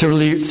through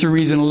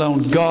reason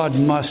alone. God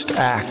must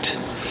act.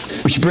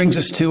 Which brings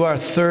us to our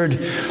third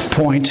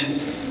point.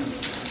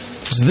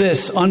 Is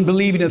this: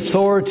 unbelieving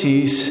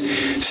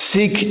authorities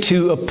seek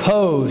to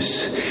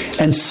oppose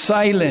and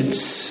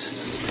silence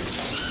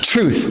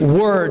truth,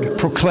 word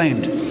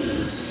proclaimed.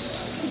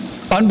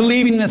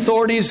 Unbelieving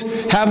authorities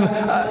have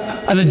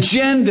an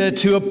agenda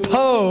to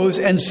oppose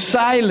and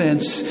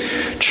silence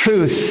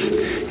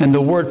truth and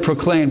the word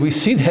proclaimed. We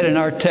see that in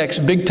our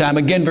text big time.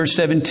 Again, verse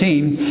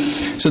 17.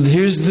 So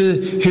here's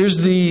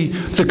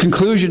the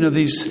conclusion of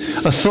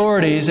these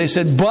authorities. They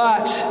said,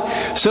 but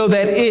so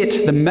that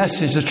it, the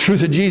message, the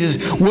truth of Jesus,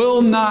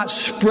 will not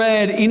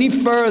spread any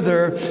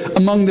further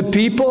among the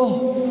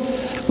people,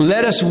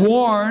 let us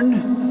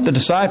warn the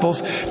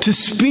disciples to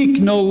speak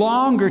no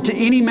longer to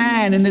any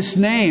man in this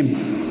name.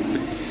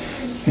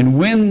 And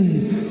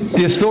when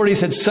the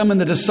authorities had summoned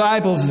the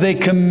disciples, they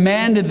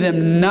commanded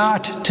them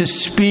not to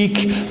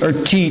speak or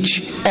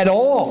teach at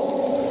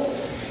all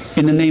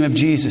in the name of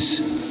Jesus.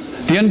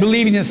 The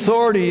unbelieving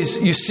authorities,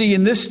 you see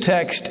in this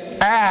text,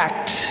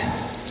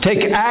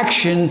 take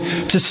action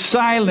to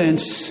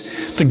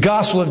silence the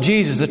gospel of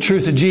Jesus, the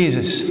truth of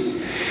Jesus.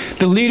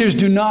 The leaders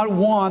do not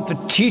want the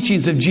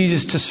teachings of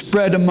Jesus to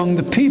spread among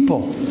the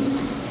people.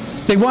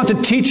 They want the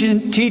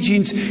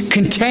teachings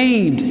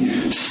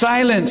contained,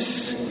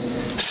 silenced,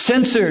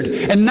 censored,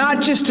 and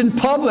not just in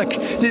public.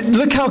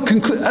 Look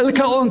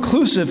how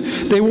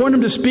all-inclusive. They want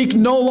them to speak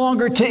no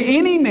longer to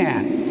any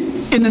man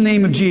in the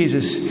name of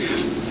Jesus.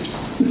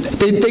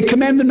 They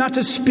command them not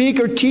to speak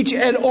or teach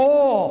at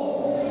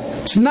all.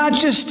 It's not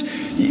just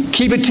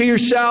keep it to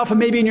yourself and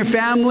maybe in your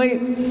family.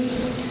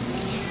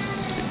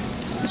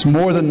 It's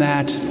more than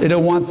that. They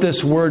don't want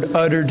this word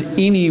uttered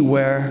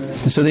anywhere.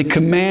 And so they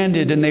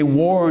commanded and they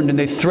warned and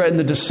they threatened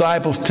the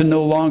disciples to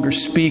no longer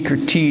speak or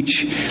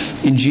teach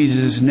in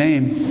Jesus'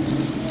 name.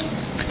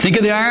 Think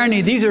of the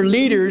irony. These are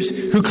leaders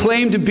who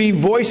claim to be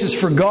voices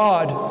for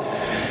God,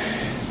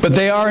 but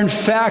they are in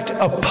fact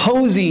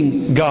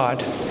opposing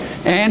God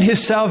and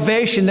His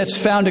salvation that's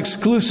found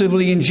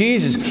exclusively in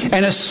Jesus.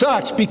 And as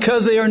such,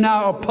 because they are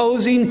now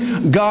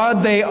opposing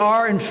God, they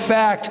are in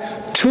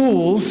fact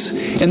tools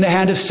in the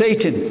hand of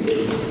Satan.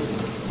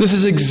 This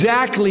is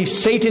exactly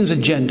Satan's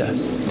agenda.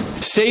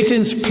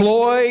 Satan's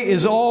ploy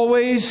is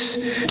always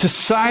to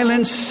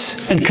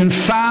silence and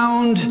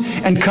confound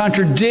and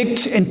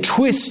contradict and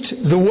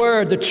twist the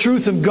word, the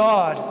truth of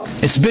God.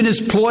 It's been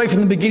his ploy from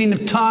the beginning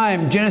of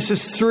time.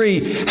 Genesis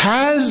 3.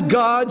 Has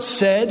God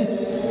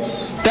said?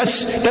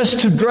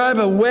 That's to drive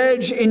a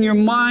wedge in your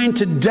mind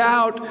to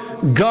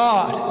doubt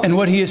God and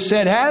what He has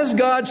said. Has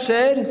God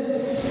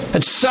said?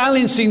 That's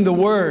silencing the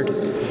word.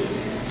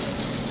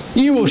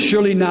 You will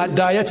surely not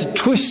die. That's a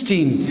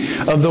twisting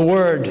of the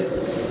word.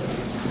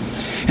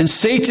 And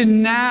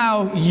Satan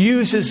now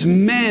uses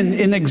men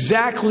in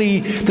exactly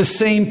the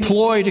same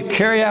ploy to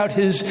carry out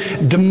his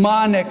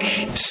demonic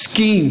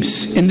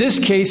schemes. In this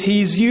case,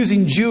 he's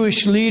using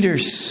Jewish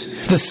leaders,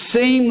 the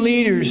same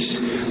leaders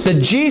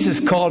that Jesus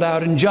called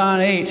out in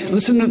John 8.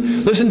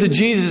 Listen to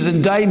Jesus'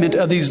 indictment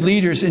of these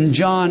leaders in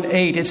John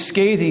 8. It's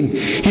scathing.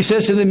 He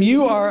says to them,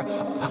 "You are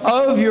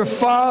of your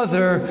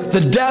father,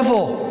 the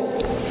devil,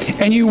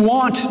 and you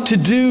want to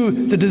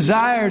do the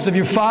desires of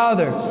your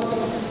father."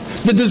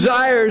 The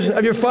desires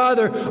of your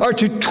father are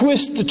to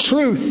twist the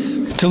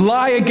truth, to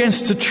lie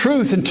against the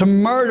truth, and to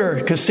murder,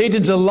 because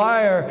Satan's a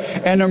liar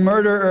and a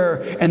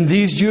murderer. And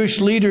these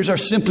Jewish leaders are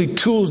simply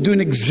tools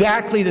doing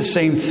exactly the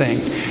same thing,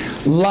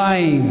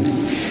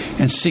 lying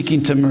and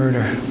seeking to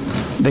murder.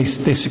 They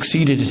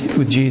succeeded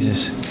with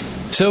Jesus.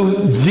 So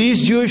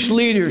these Jewish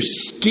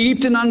leaders,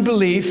 steeped in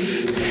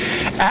unbelief,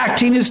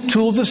 acting as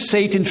tools of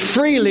Satan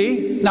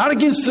freely, not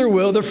against their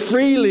will, they're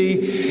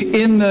freely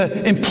in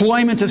the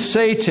employment of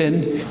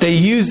Satan. They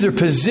use their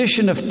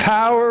position of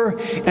power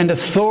and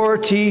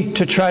authority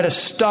to try to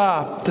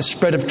stop the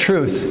spread of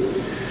truth,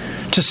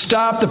 to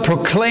stop the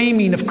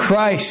proclaiming of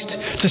Christ,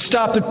 to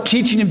stop the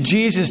teaching of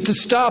Jesus, to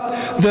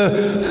stop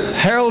the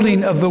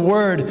heralding of the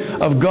Word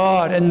of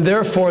God. And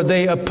therefore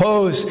they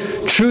oppose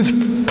truth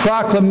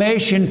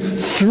proclamation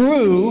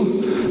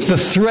through the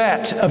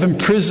threat of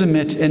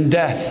imprisonment and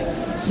death.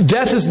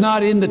 Death is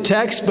not in the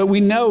text, but we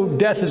know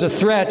death is a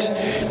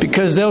threat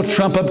because they'll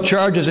trump up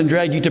charges and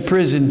drag you to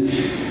prison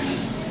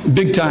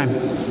big time,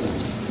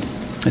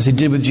 as they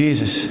did with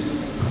Jesus.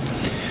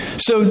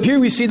 So here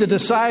we see the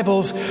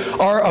disciples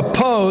are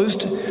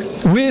opposed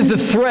with the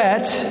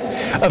threat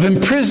of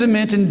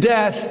imprisonment and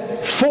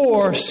death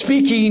for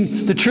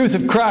speaking the truth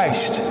of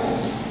Christ.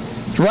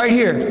 Right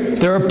here,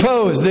 they're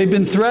opposed. They've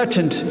been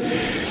threatened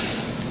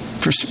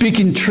for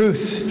speaking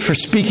truth, for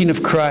speaking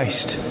of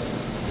Christ.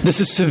 This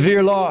is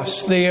severe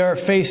loss. They are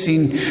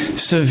facing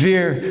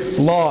severe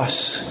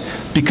loss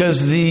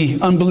because the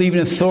unbelieving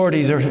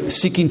authorities are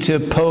seeking to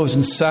oppose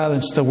and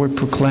silence the word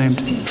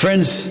proclaimed.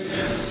 Friends,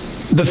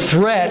 the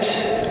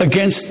threat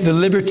against the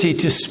liberty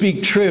to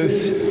speak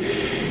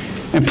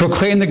truth and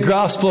proclaim the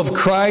gospel of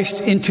Christ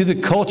into the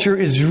culture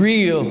is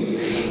real,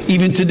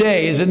 even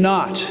today, is it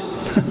not?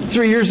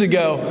 3 years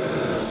ago,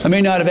 I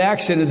may not have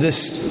accented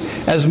this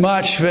as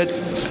much, but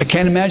I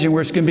can't imagine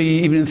where it's going to be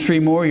even in 3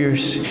 more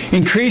years.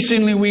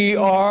 Increasingly, we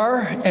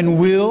are and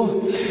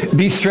will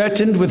be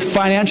threatened with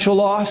financial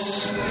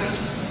loss,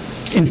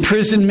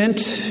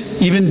 imprisonment,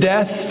 even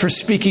death for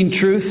speaking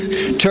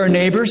truth to our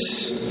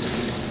neighbors,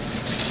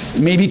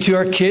 maybe to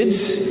our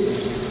kids,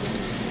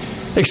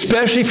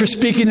 especially for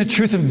speaking the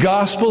truth of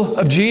gospel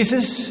of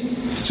Jesus.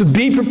 So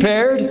be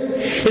prepared.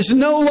 It's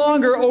no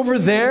longer over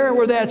there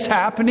where that's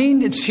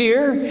happening. It's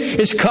here.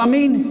 It's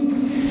coming.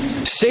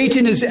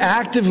 Satan is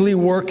actively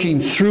working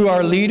through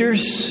our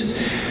leaders,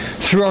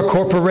 through our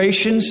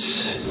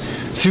corporations,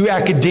 through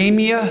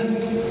academia,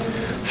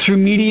 through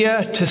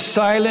media to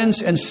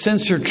silence and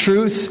censor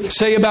truth.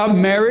 Say about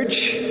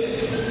marriage,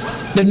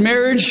 that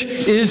marriage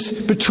is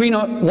between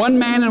one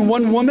man and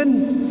one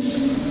woman.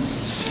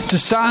 To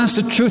silence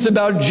the truth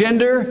about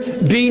gender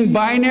being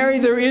binary.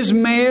 There is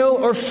male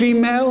or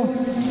female,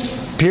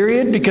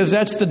 period, because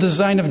that's the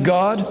design of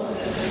God.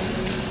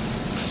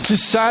 To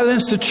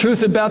silence the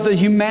truth about the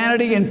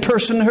humanity and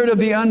personhood of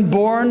the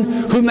unborn,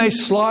 whom they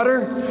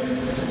slaughter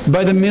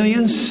by the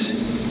millions.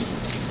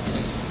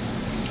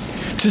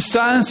 To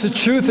silence the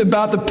truth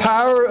about the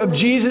power of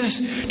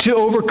Jesus to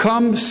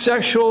overcome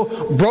sexual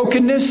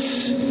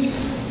brokenness.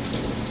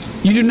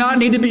 You do not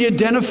need to be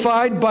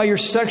identified by your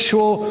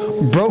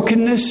sexual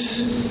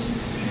brokenness.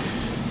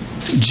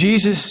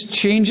 Jesus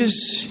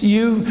changes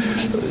you.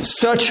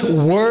 Such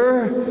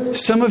were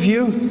some of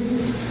you.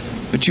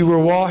 But you were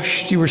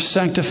washed, you were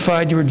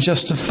sanctified, you were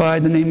justified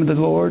in the name of the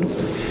Lord.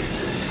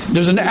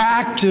 There's an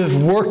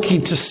active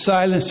working to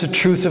silence the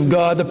truth of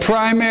God. The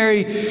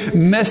primary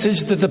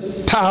message that the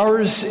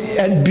powers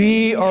at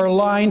be are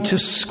aligned to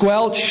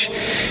squelch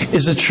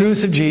is the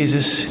truth of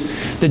Jesus,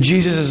 that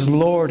Jesus is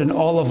Lord in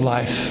all of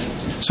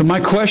life. So my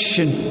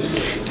question,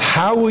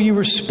 how will you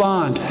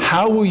respond?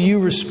 How will you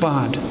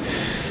respond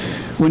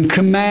when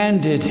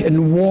commanded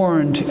and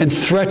warned and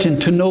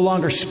threatened to no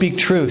longer speak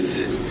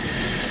truth?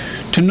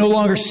 To no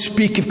longer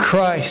speak of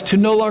Christ, to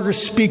no longer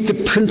speak the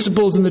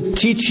principles and the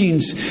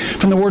teachings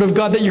from the Word of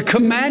God that you're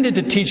commanded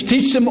to teach.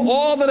 Teach them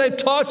all that I've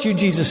taught you,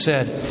 Jesus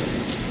said.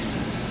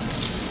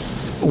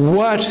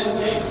 What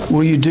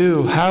will you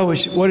do?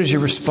 What is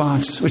your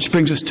response? Which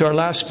brings us to our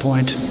last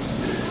point.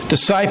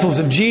 Disciples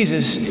of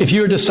Jesus. If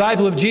you're a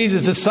disciple of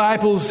Jesus,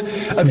 disciples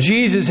of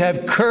Jesus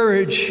have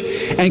courage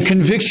and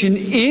conviction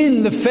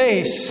in the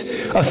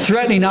face of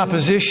threatening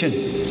opposition.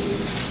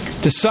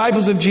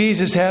 Disciples of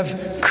Jesus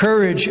have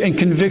courage and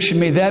conviction.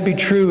 May that be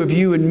true of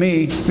you and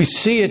me. We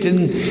see it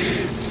in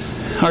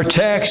our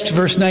text,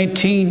 verse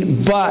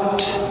 19. But,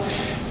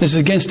 this is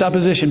against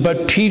opposition,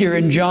 but Peter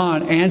and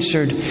John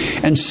answered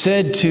and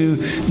said to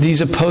these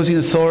opposing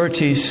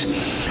authorities,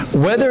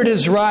 whether it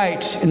is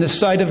right in the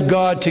sight of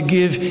God to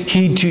give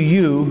heed to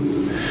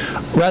you,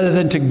 rather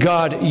than to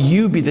God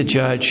you be the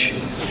judge.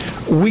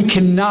 We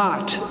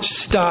cannot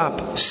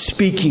stop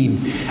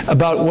speaking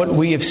about what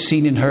we have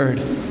seen and heard.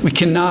 We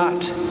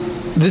cannot.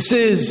 This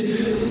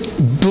is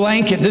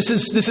blanket. This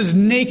is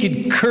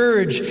naked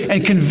courage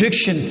and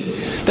conviction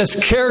that's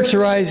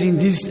characterizing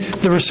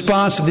the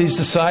response of these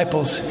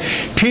disciples.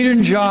 Peter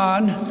and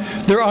John,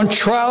 they're on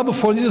trial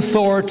before these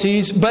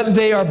authorities, but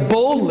they are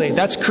boldly,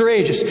 that's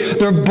courageous,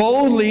 they're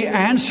boldly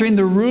answering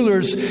the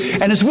rulers,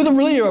 and it's with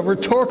really a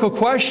rhetorical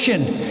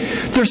question.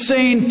 They're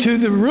saying to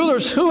the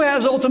rulers, who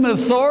has ultimate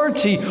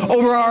authority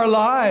over our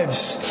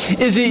lives?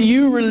 Is it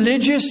you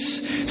religious,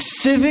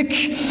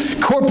 civic,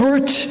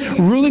 corporate,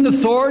 ruling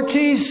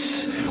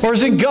authorities, or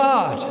is it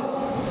God?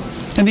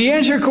 And the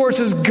answer, of course,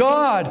 is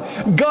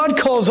God. God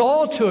calls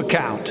all to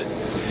account.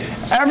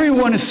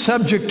 Everyone is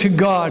subject to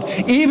God.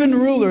 Even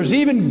rulers,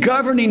 even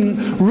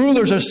governing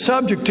rulers are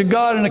subject to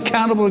God and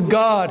accountable to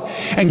God.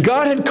 And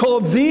God had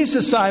called these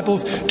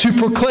disciples to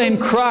proclaim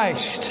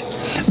Christ.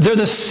 They're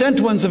the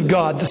sent ones of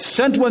God, the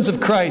sent ones of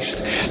Christ.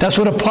 That's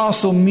what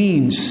apostle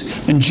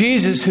means. And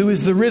Jesus, who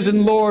is the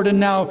risen Lord and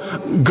now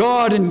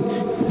God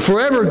and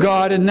forever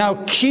God and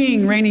now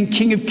King, reigning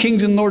King of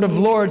kings and Lord of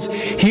lords,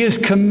 He has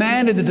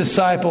commanded the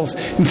disciples.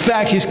 In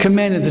fact, He's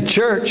commanded the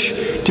church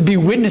to be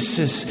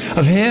witnesses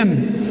of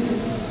Him,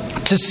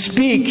 to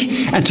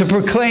speak and to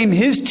proclaim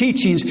His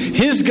teachings,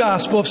 His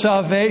gospel of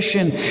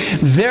salvation.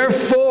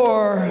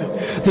 Therefore,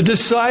 the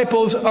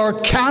disciples are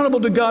accountable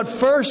to God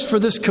first for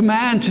this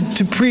command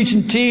to preach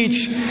and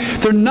teach.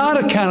 They're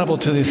not accountable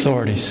to the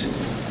authorities.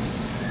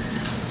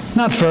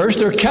 Not first.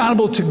 They're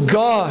accountable to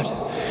God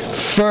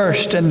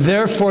first, and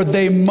therefore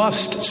they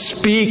must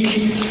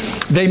speak.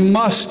 They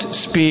must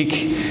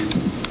speak.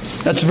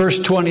 That's verse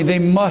 20. They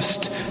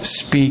must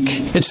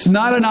speak. It's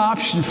not an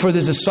option for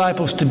the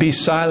disciples to be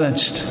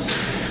silenced.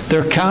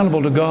 They're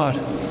accountable to God.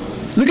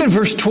 Look at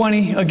verse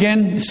 20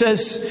 again. It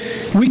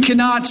says, we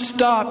cannot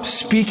stop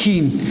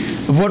speaking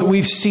of what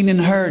we've seen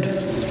and heard.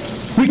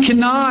 We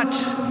cannot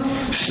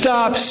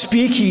stop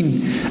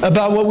speaking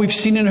about what we've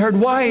seen and heard.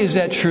 Why is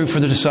that true for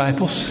the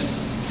disciples?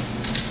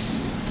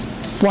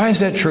 Why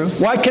is that true?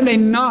 Why can they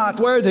not?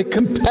 Why are they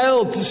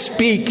compelled to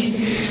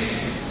speak?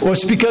 Well,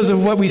 it's because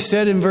of what we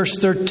said in verse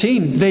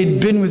 13.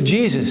 They'd been with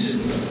Jesus.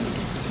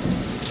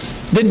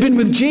 They'd been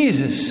with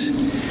Jesus.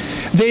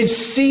 They'd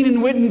seen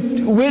and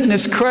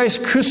witnessed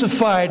Christ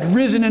crucified,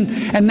 risen,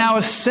 and now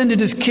ascended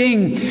as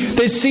King.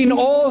 They'd seen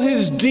all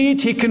His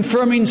deity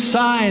confirming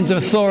signs of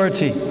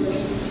authority.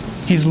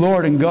 He's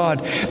Lord and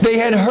God. They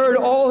had heard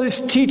all His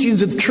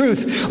teachings of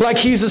truth, like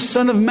He's the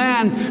Son of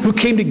Man who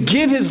came to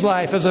give His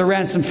life as a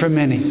ransom for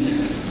many.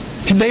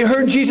 They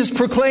heard Jesus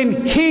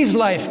proclaim He's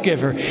life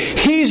giver.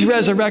 He's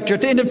resurrector.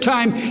 At the end of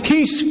time,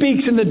 He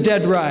speaks and the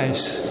dead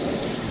rise.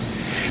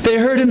 They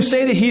heard Him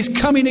say that He's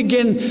coming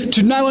again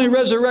to not only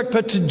resurrect,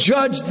 but to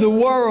judge the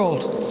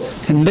world.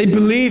 And they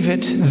believe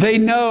it. They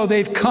know.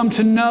 They've come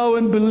to know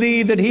and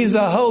believe that He's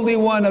the Holy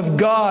One of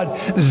God.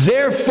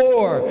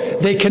 Therefore,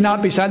 they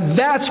cannot be silent.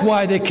 That's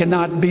why they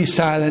cannot be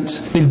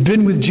silent. They've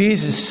been with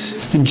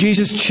Jesus, and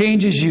Jesus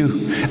changes you.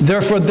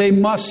 Therefore, they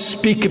must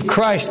speak of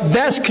Christ.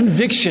 That's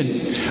conviction.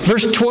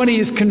 Verse 20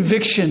 is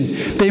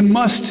conviction. They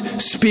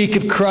must speak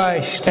of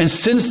Christ. And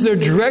since they're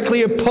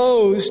directly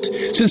opposed,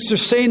 since they're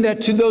saying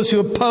that to those who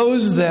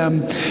oppose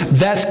them,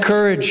 that's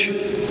courage.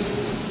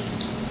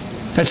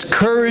 That's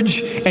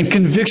courage and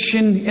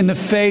conviction in the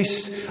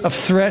face of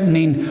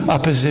threatening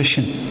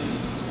opposition.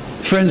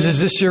 Friends,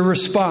 is this your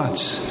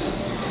response?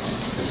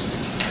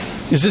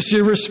 Is this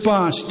your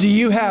response? Do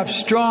you have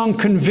strong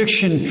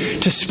conviction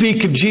to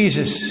speak of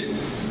Jesus?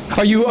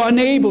 Are you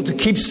unable to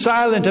keep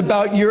silent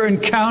about your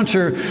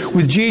encounter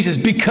with Jesus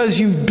because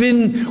you've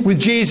been with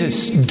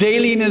Jesus,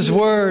 daily in His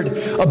Word,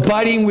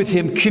 abiding with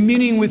Him,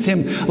 communing with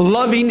Him,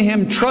 loving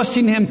Him,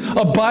 trusting Him,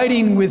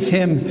 abiding with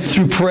Him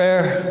through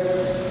prayer?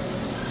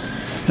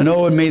 And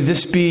and may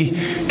this be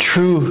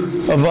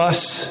true of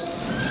us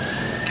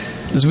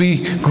as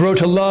we grow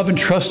to love and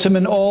trust Him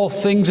in all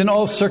things, in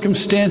all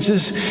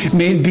circumstances.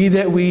 May it be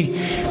that we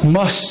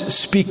must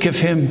speak of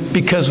Him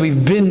because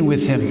we've been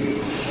with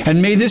Him.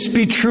 And may this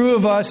be true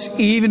of us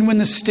even when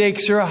the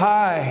stakes are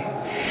high.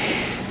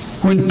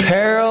 When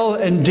peril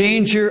and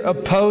danger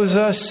oppose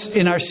us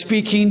in our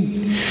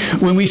speaking,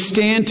 when we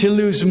stand to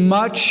lose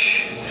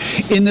much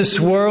in this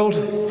world,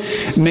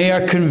 may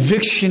our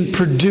conviction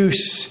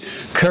produce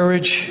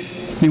courage.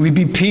 May we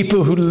be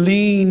people who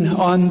lean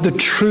on the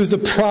truth, the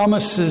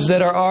promises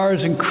that are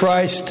ours in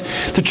Christ,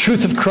 the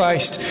truth of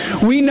Christ.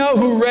 We know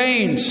who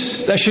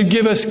reigns. That should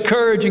give us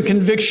courage and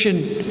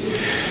conviction.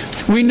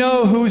 We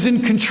know who's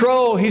in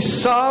control.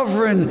 He's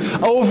sovereign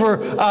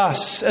over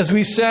us, as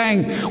we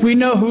sang. We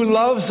know who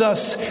loves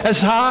us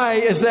as high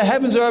as the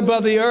heavens are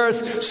above the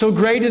earth. So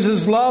great is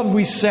His love,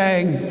 we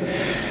sang.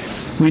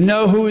 We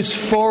know who is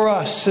for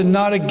us and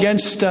not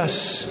against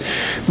us.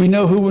 We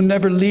know who will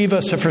never leave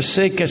us or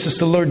forsake us. It's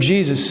the Lord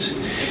Jesus.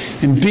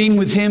 And being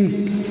with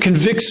Him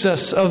convicts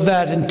us of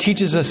that and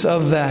teaches us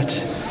of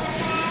that.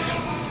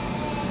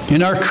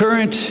 In our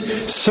current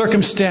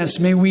circumstance,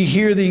 may we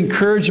hear the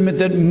encouragement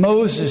that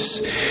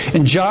Moses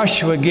and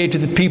Joshua gave to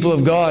the people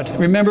of God.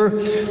 Remember,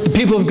 the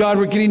people of God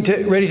were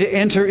getting ready to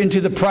enter into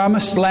the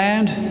promised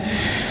land,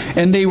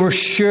 and they were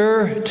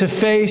sure to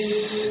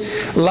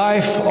face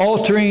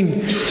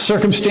life-altering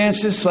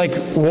circumstances like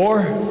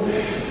war,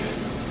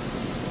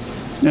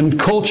 and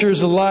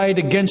cultures allied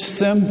against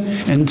them.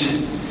 And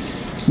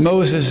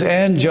Moses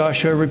and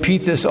Joshua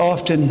repeat this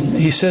often.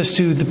 He says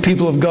to the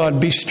people of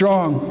God, "Be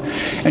strong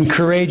and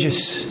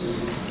courageous.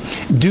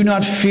 Do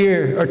not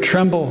fear or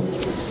tremble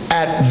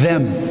at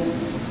them."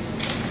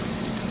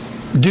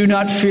 Do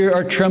not fear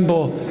or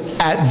tremble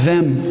at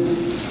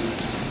them.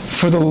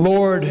 For the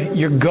Lord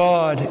your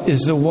God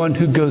is the one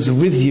who goes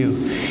with you.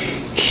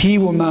 He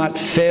will not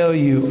fail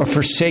you or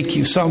forsake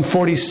you. Psalm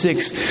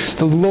 46,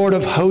 the Lord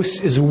of hosts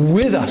is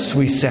with us,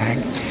 we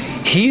sang.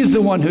 He's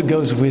the one who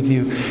goes with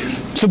you.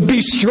 So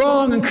be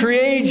strong and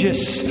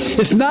courageous.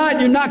 It's not,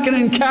 you're not going to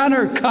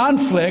encounter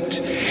conflict.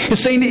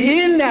 It's saying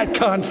in that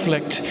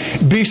conflict,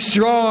 be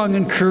strong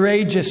and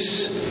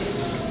courageous.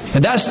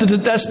 And that's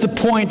the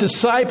point.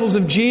 Disciples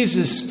of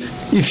Jesus,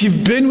 if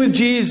you've been with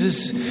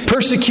Jesus,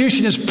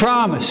 persecution is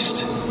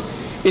promised.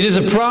 It is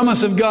a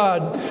promise of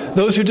God.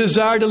 Those who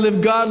desire to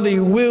live godly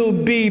will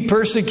be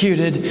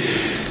persecuted.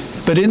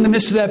 But in the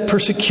midst of that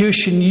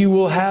persecution, you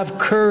will have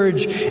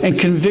courage and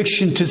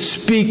conviction to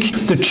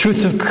speak the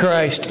truth of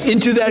Christ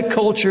into that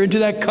culture, into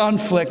that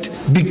conflict,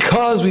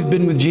 because we've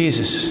been with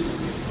Jesus.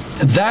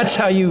 That's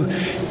how you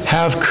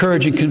have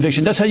courage and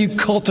conviction. That's how you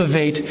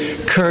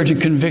cultivate courage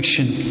and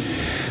conviction.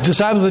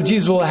 Disciples of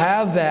Jesus will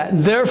have that.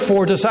 And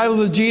therefore, disciples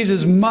of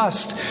Jesus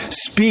must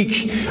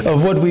speak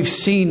of what we've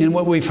seen and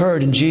what we've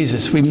heard in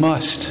Jesus. We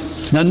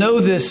must. Now know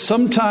this,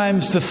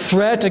 sometimes the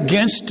threat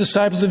against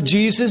disciples of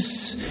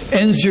Jesus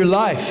ends your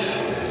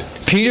life.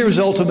 Peter was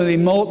ultimately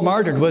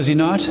martyred, was he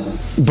not?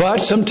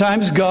 But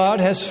sometimes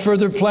God has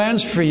further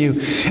plans for you,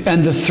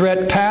 and the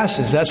threat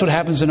passes. That's what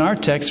happens in our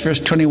text, verse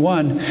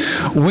 21.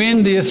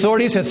 When the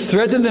authorities had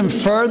threatened them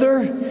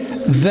further,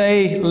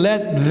 they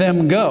let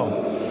them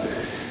go,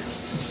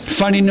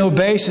 finding no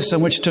basis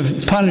on which to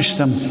punish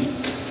them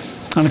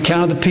on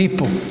account of the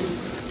people,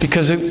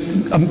 because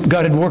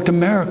God had worked a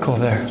miracle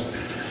there.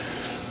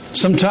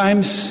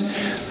 Sometimes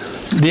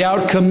the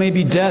outcome may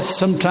be death.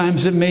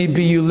 Sometimes it may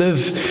be you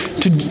live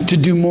to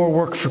do more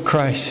work for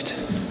Christ.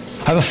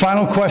 I have a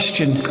final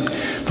question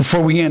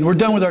before we end. We're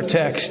done with our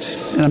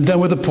text, and I'm done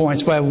with the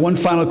points, but I have one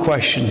final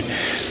question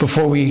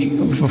before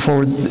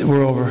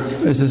we're over,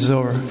 as this is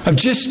over. I've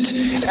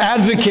just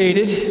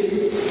advocated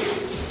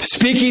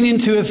speaking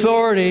into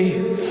authority,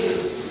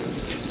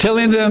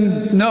 telling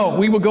them, no,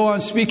 we will go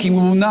on speaking.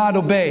 We will not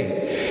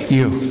obey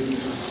you.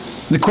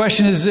 The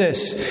question is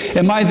this: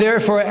 am I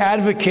therefore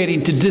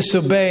advocating to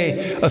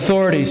disobey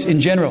authorities in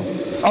general?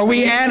 Are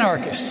we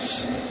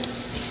anarchists?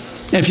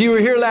 And if you were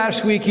here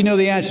last week, you know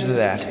the answer to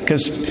that,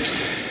 because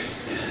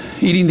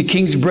eating the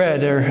king's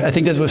bread, or I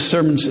think that was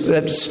sermons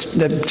that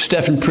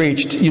Stephen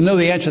preached. You know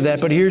the answer to that,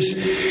 but here's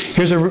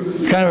a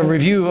kind of a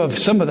review of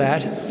some of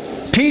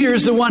that.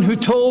 Peter's the one who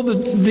told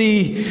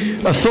the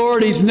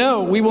authorities,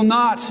 no, we will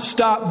not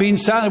stop being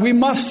silent. We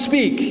must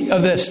speak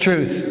of this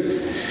truth.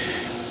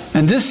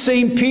 And this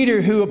same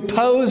Peter who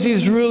opposed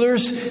these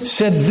rulers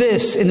said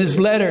this in his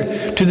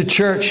letter to the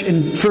church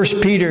in 1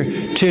 Peter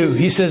 2.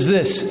 He says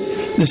this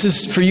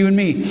is for you and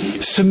me.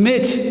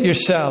 Submit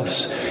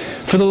yourselves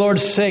for the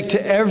Lord's sake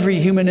to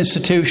every human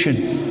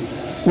institution,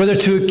 whether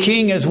to a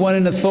king as one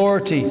in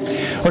authority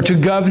or to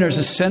governors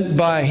as sent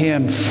by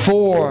him,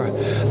 for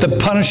the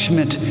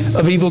punishment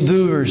of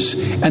evildoers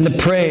and the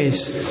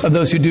praise of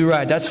those who do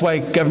right. That's why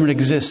government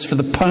exists, for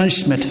the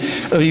punishment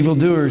of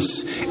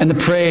evildoers and the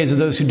praise of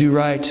those who do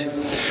right.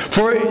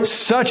 For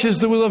such is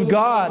the will of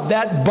God,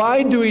 that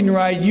by doing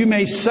right you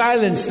may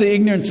silence the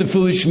ignorance of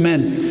foolish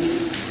men.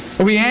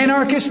 Are we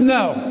anarchists?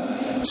 No.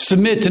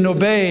 Submit and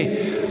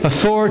obey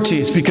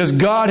authorities, because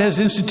God has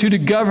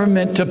instituted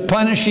government to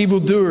punish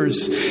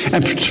evildoers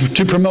and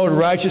to promote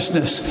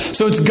righteousness.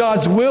 So it's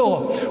God's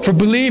will for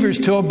believers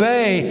to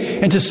obey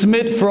and to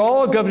submit for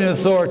all governing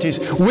authorities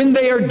when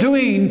they are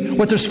doing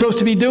what they're supposed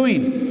to be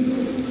doing.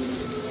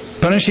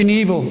 Punishing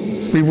evil,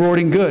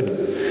 rewarding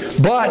good.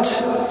 But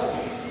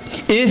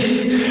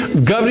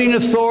if governing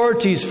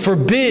authorities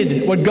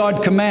forbid what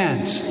God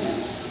commands,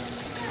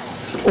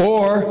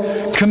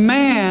 or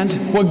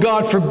command what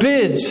God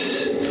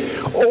forbids,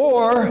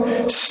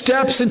 or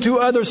steps into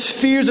other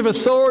spheres of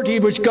authority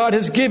which God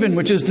has given,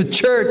 which is the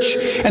church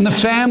and the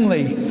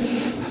family.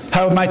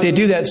 How might they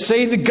do that?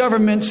 Say the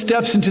government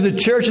steps into the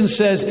church and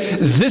says,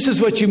 this is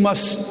what you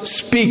must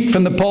speak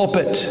from the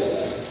pulpit.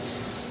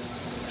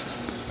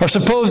 Or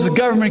suppose the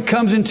government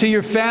comes into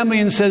your family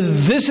and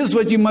says, this is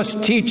what you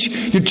must teach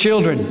your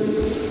children.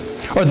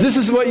 Or this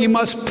is what you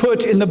must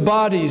put in the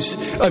bodies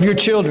of your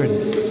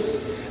children.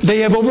 They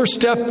have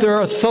overstepped their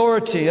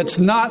authority. It's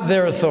not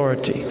their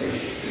authority.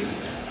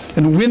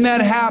 And when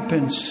that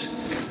happens,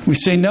 we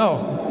say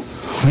no.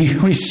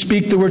 We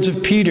speak the words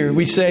of Peter.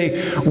 We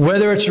say,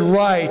 whether it's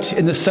right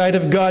in the sight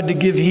of God to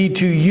give heed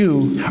to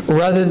you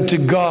rather than to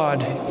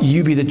God,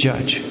 you be the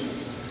judge.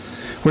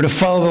 We're to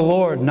follow the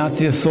Lord, not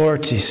the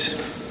authorities.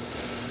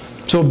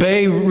 So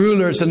obey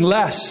rulers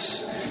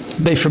unless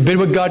they forbid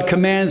what God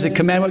commands, they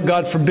command what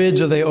God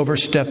forbids, or they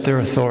overstep their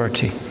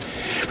authority.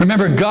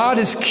 Remember, God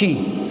is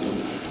king.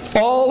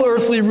 All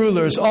earthly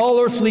rulers, all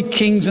earthly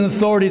kings and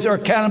authorities are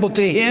accountable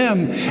to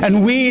Him.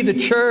 And we, the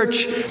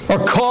church, are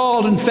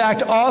called, in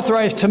fact,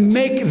 authorized to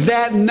make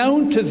that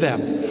known to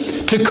them,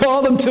 to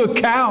call them to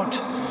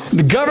account.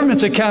 The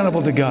government's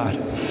accountable to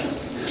God.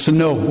 So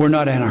no, we're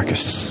not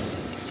anarchists.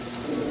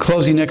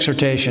 Closing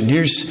exhortation.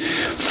 Here's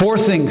 4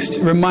 things,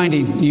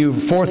 reminding you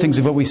 4 things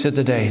of what we said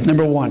today.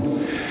 Number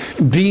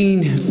 1,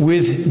 being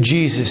with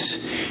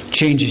Jesus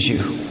changes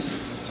you.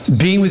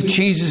 Being with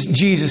Jesus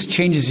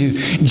changes you.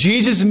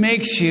 Jesus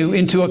makes you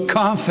into a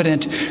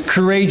confident,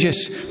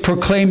 courageous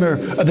proclaimer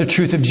of the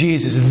truth of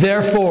Jesus.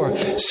 Therefore,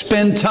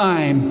 spend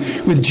time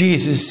with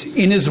Jesus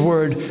in His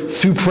Word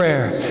through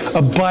prayer,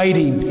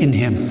 abiding in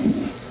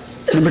Him.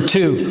 Number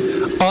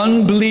 2,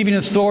 unbelieving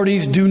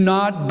authorities do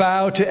not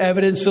bow to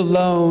evidence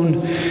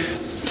alone,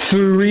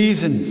 through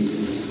reason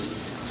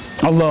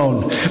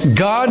alone.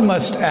 God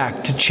must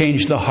act to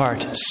change the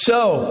heart.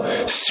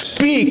 So,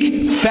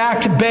 speak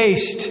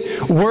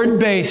fact-based,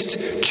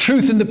 word-based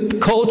truth in the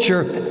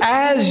culture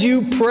as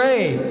you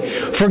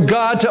pray for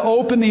God to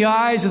open the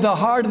eyes of the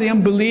heart of the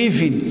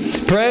unbelieving.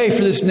 Pray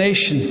for this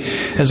nation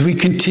as we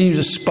continue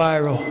to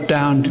spiral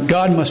down.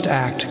 God must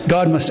act.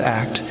 God must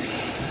act.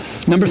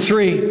 Number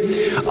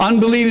 3,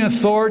 unbelieving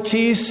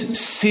authorities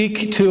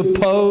seek to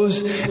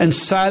oppose and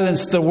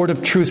silence the word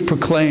of truth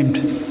proclaimed,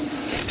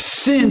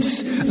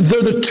 since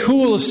they're the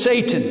tool of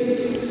Satan.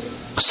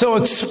 So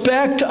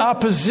expect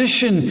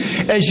opposition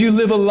as you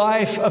live a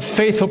life of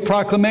faithful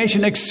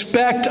proclamation.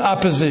 Expect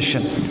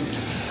opposition.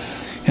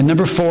 And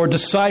number 4,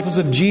 disciples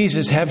of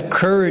Jesus have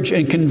courage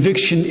and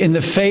conviction in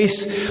the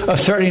face of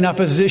threatening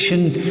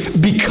opposition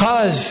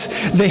because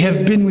they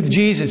have been with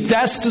Jesus.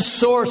 That's the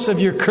source of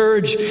your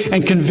courage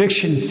and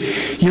conviction.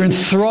 You're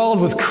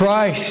enthralled with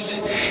Christ,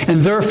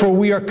 and therefore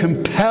we are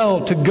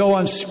compelled to go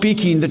on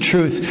speaking the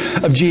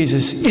truth of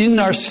Jesus in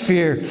our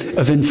sphere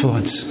of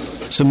influence.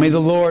 So may the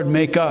Lord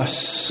make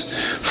us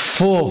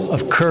full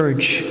of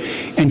courage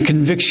and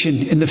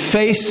conviction in the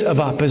face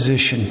of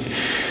opposition,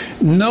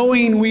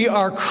 knowing we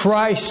are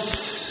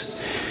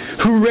Christ's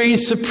who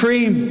reigns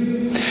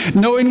supreme,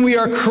 knowing we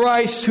are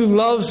Christ who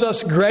loves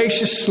us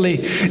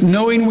graciously,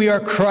 knowing we are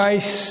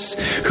Christ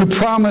who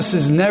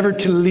promises never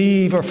to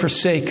leave or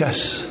forsake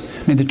us.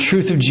 May the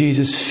truth of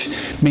Jesus,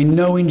 may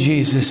knowing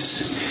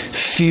Jesus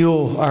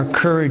fuel our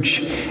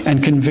courage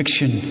and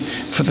conviction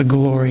for the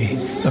glory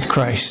of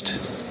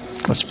Christ.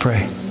 Let's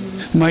pray.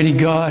 Mighty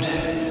God,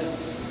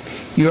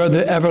 you are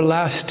the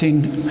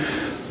everlasting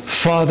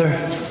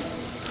Father,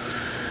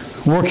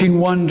 working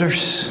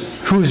wonders.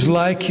 Who is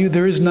like you?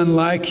 There is none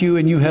like you,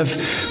 and you have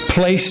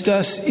placed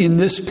us in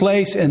this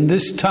place and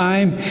this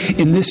time,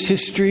 in this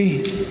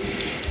history,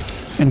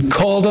 and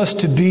called us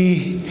to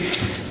be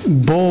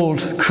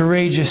bold,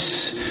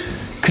 courageous,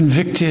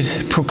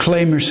 convicted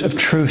proclaimers of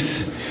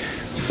truth,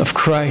 of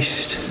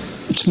Christ.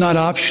 It's not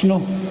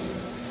optional.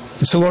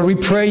 And so, Lord, we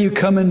pray you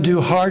come and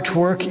do heart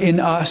work in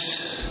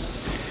us.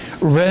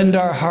 Rend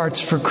our hearts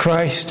for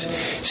Christ.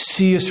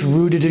 See us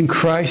rooted in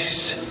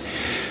Christ.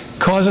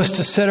 Cause us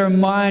to set our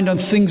mind on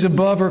things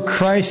above where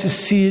Christ is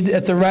seated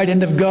at the right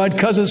hand of God.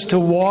 Cause us to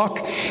walk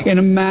in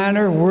a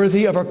manner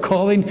worthy of our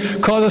calling.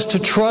 Cause us to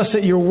trust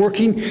that you're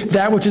working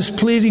that which is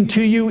pleasing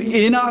to you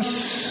in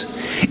us,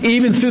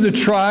 even through the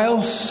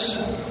trials,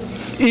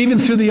 even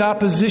through the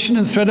opposition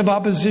and threat of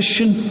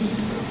opposition.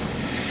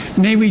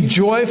 May we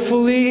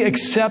joyfully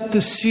accept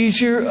the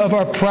seizure of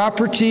our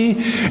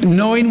property,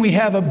 knowing we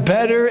have a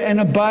better and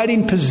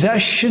abiding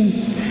possession,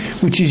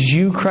 which is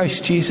you,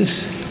 Christ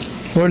Jesus.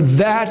 Lord,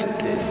 that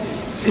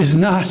is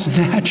not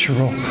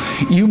natural.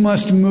 You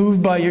must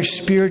move by your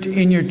Spirit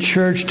in your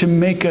church to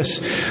make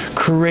us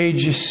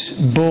courageous,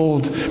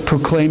 bold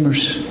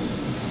proclaimers.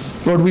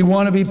 Lord, we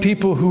want to be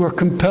people who are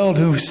compelled,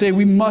 who say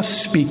we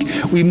must speak.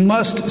 We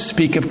must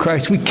speak of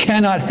Christ. We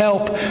cannot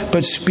help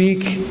but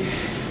speak.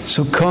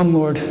 So come,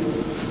 Lord,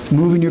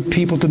 move in your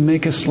people to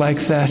make us like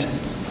that.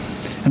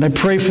 And I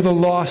pray for the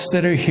lost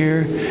that are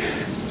here,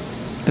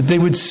 that they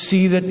would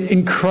see that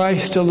in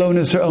Christ alone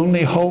is their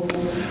only hope.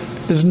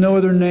 There's no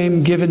other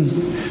name given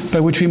by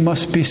which we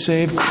must be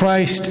saved.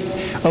 Christ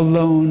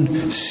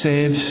alone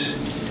saves.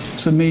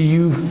 So may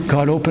you,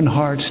 God, open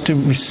hearts to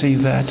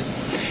receive that.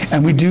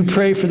 And we do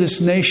pray for this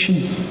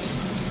nation.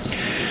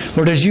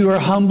 Lord, as you are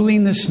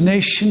humbling this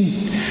nation,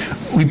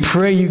 we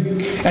pray you,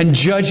 and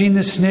judging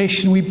this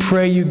nation, we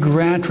pray you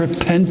grant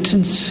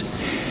repentance,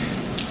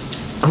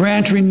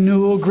 grant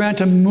renewal, grant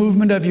a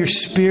movement of your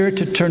Spirit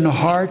to turn the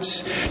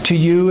hearts to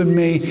you. And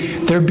may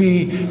there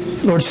be,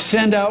 Lord,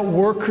 send out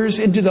workers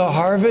into the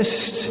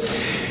harvest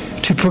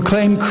to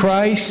proclaim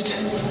Christ.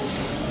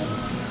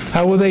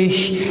 How will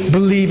they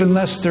believe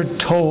unless they're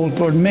told?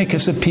 Lord, make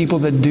us a people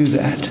that do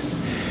that.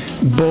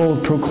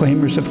 Bold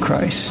proclaimers of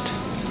Christ.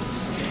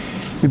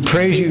 We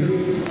praise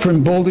you for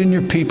emboldening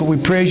your people. We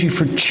praise you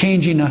for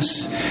changing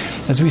us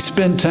as we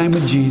spend time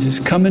with Jesus.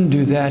 Come and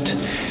do that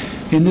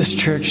in this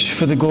church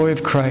for the glory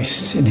of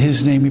Christ. In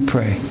His name we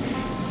pray.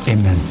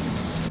 Amen.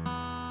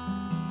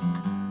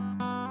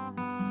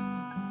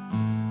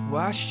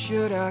 Why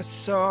should I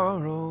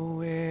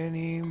sorrow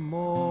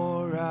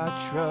anymore?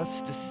 I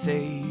trust to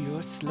say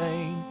you're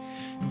slain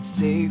and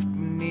safe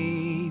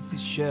beneath the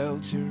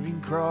sheltering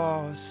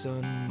cross.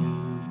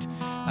 Unmoved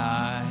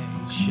I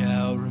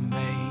shall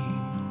remain.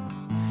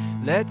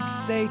 Let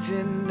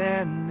Satan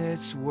and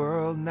this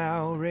world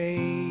now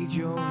rage,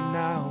 you're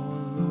now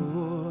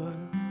Lord.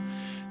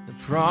 The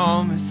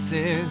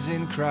promises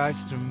in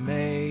Christ are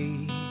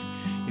made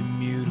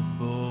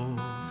immutable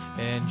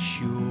and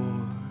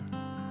sure.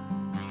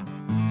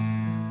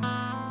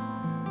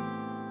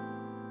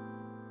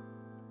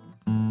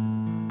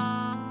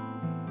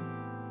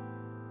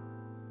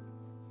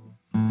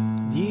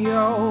 The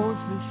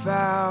oath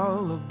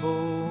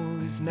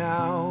infallible is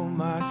now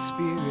my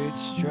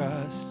spirit's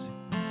trust.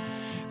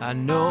 I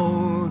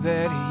know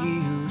that he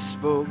who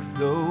spoke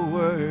the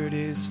word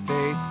is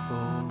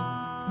faithful,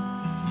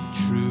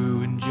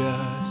 true and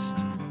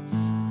just.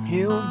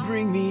 He'll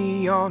bring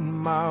me on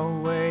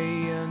my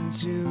way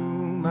unto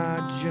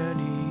my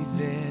journey's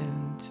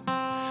end.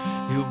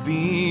 He'll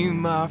be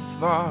my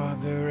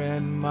Father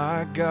and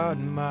my God,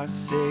 my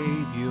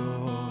Savior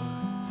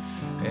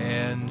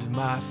and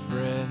my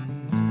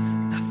friend.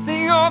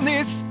 Nothing on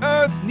this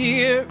earth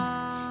near,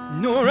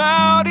 nor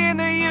out in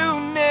the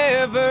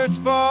universe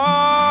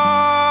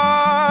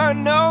far.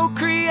 No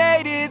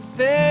created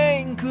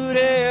thing could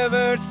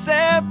ever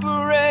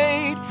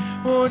separate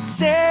or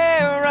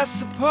tear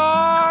us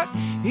apart.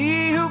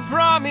 He who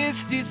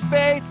promised is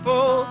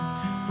faithful,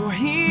 for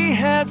he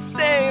has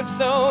saved,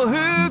 so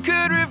who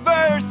could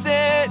reverse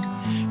it?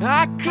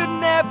 I could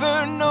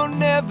never, no,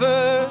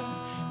 never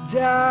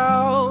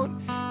doubt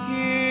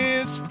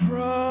his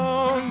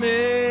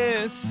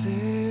promises.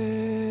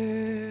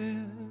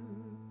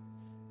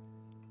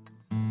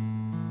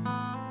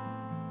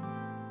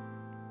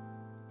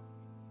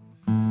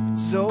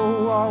 So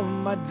all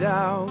my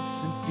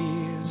doubts and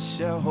fears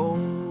shall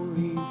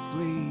wholly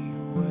flee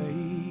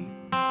away,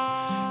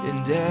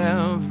 and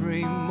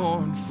every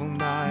mournful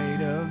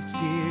night of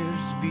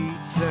tears be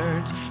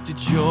turned to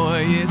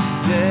joyous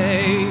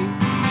day.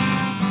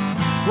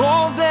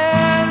 All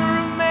that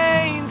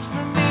remains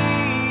for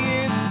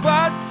me is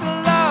but to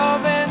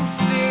love and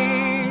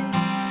sing,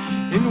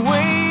 and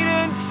wait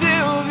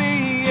until the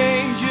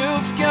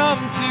angels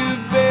come to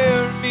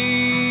bear me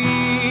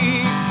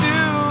to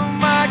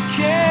my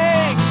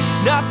King.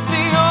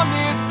 Nothing on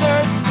this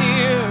earth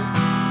near,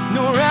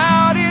 nor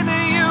out in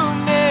the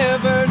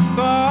universe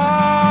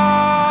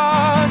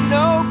far.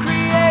 No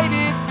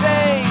created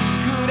thing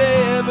could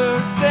ever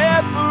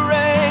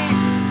separate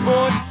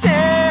or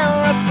tear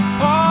us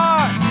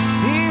apart.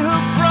 He who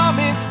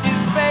promised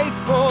is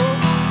faithful,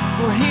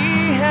 for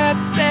he has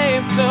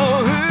saved, so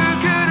who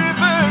could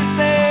reverse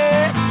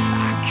it?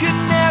 I could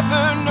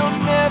never, no,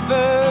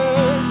 never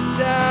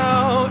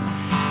doubt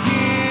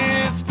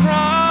his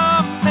promises.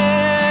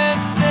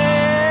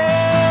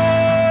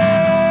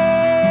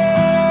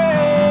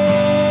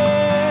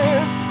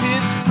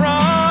 His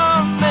promises.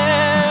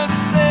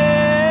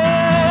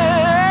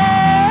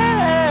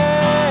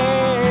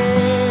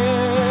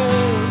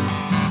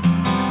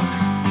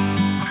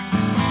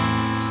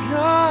 It's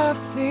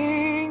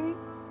nothing,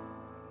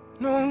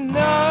 no,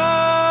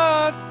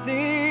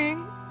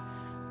 nothing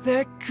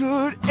that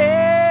could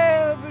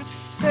ever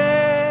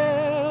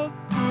separate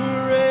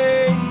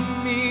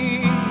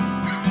me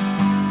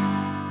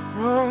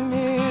from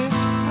his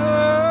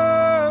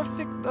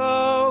perfect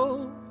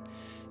love,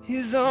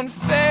 his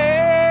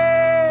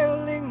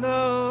unfailing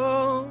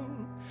love.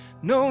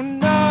 No,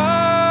 no.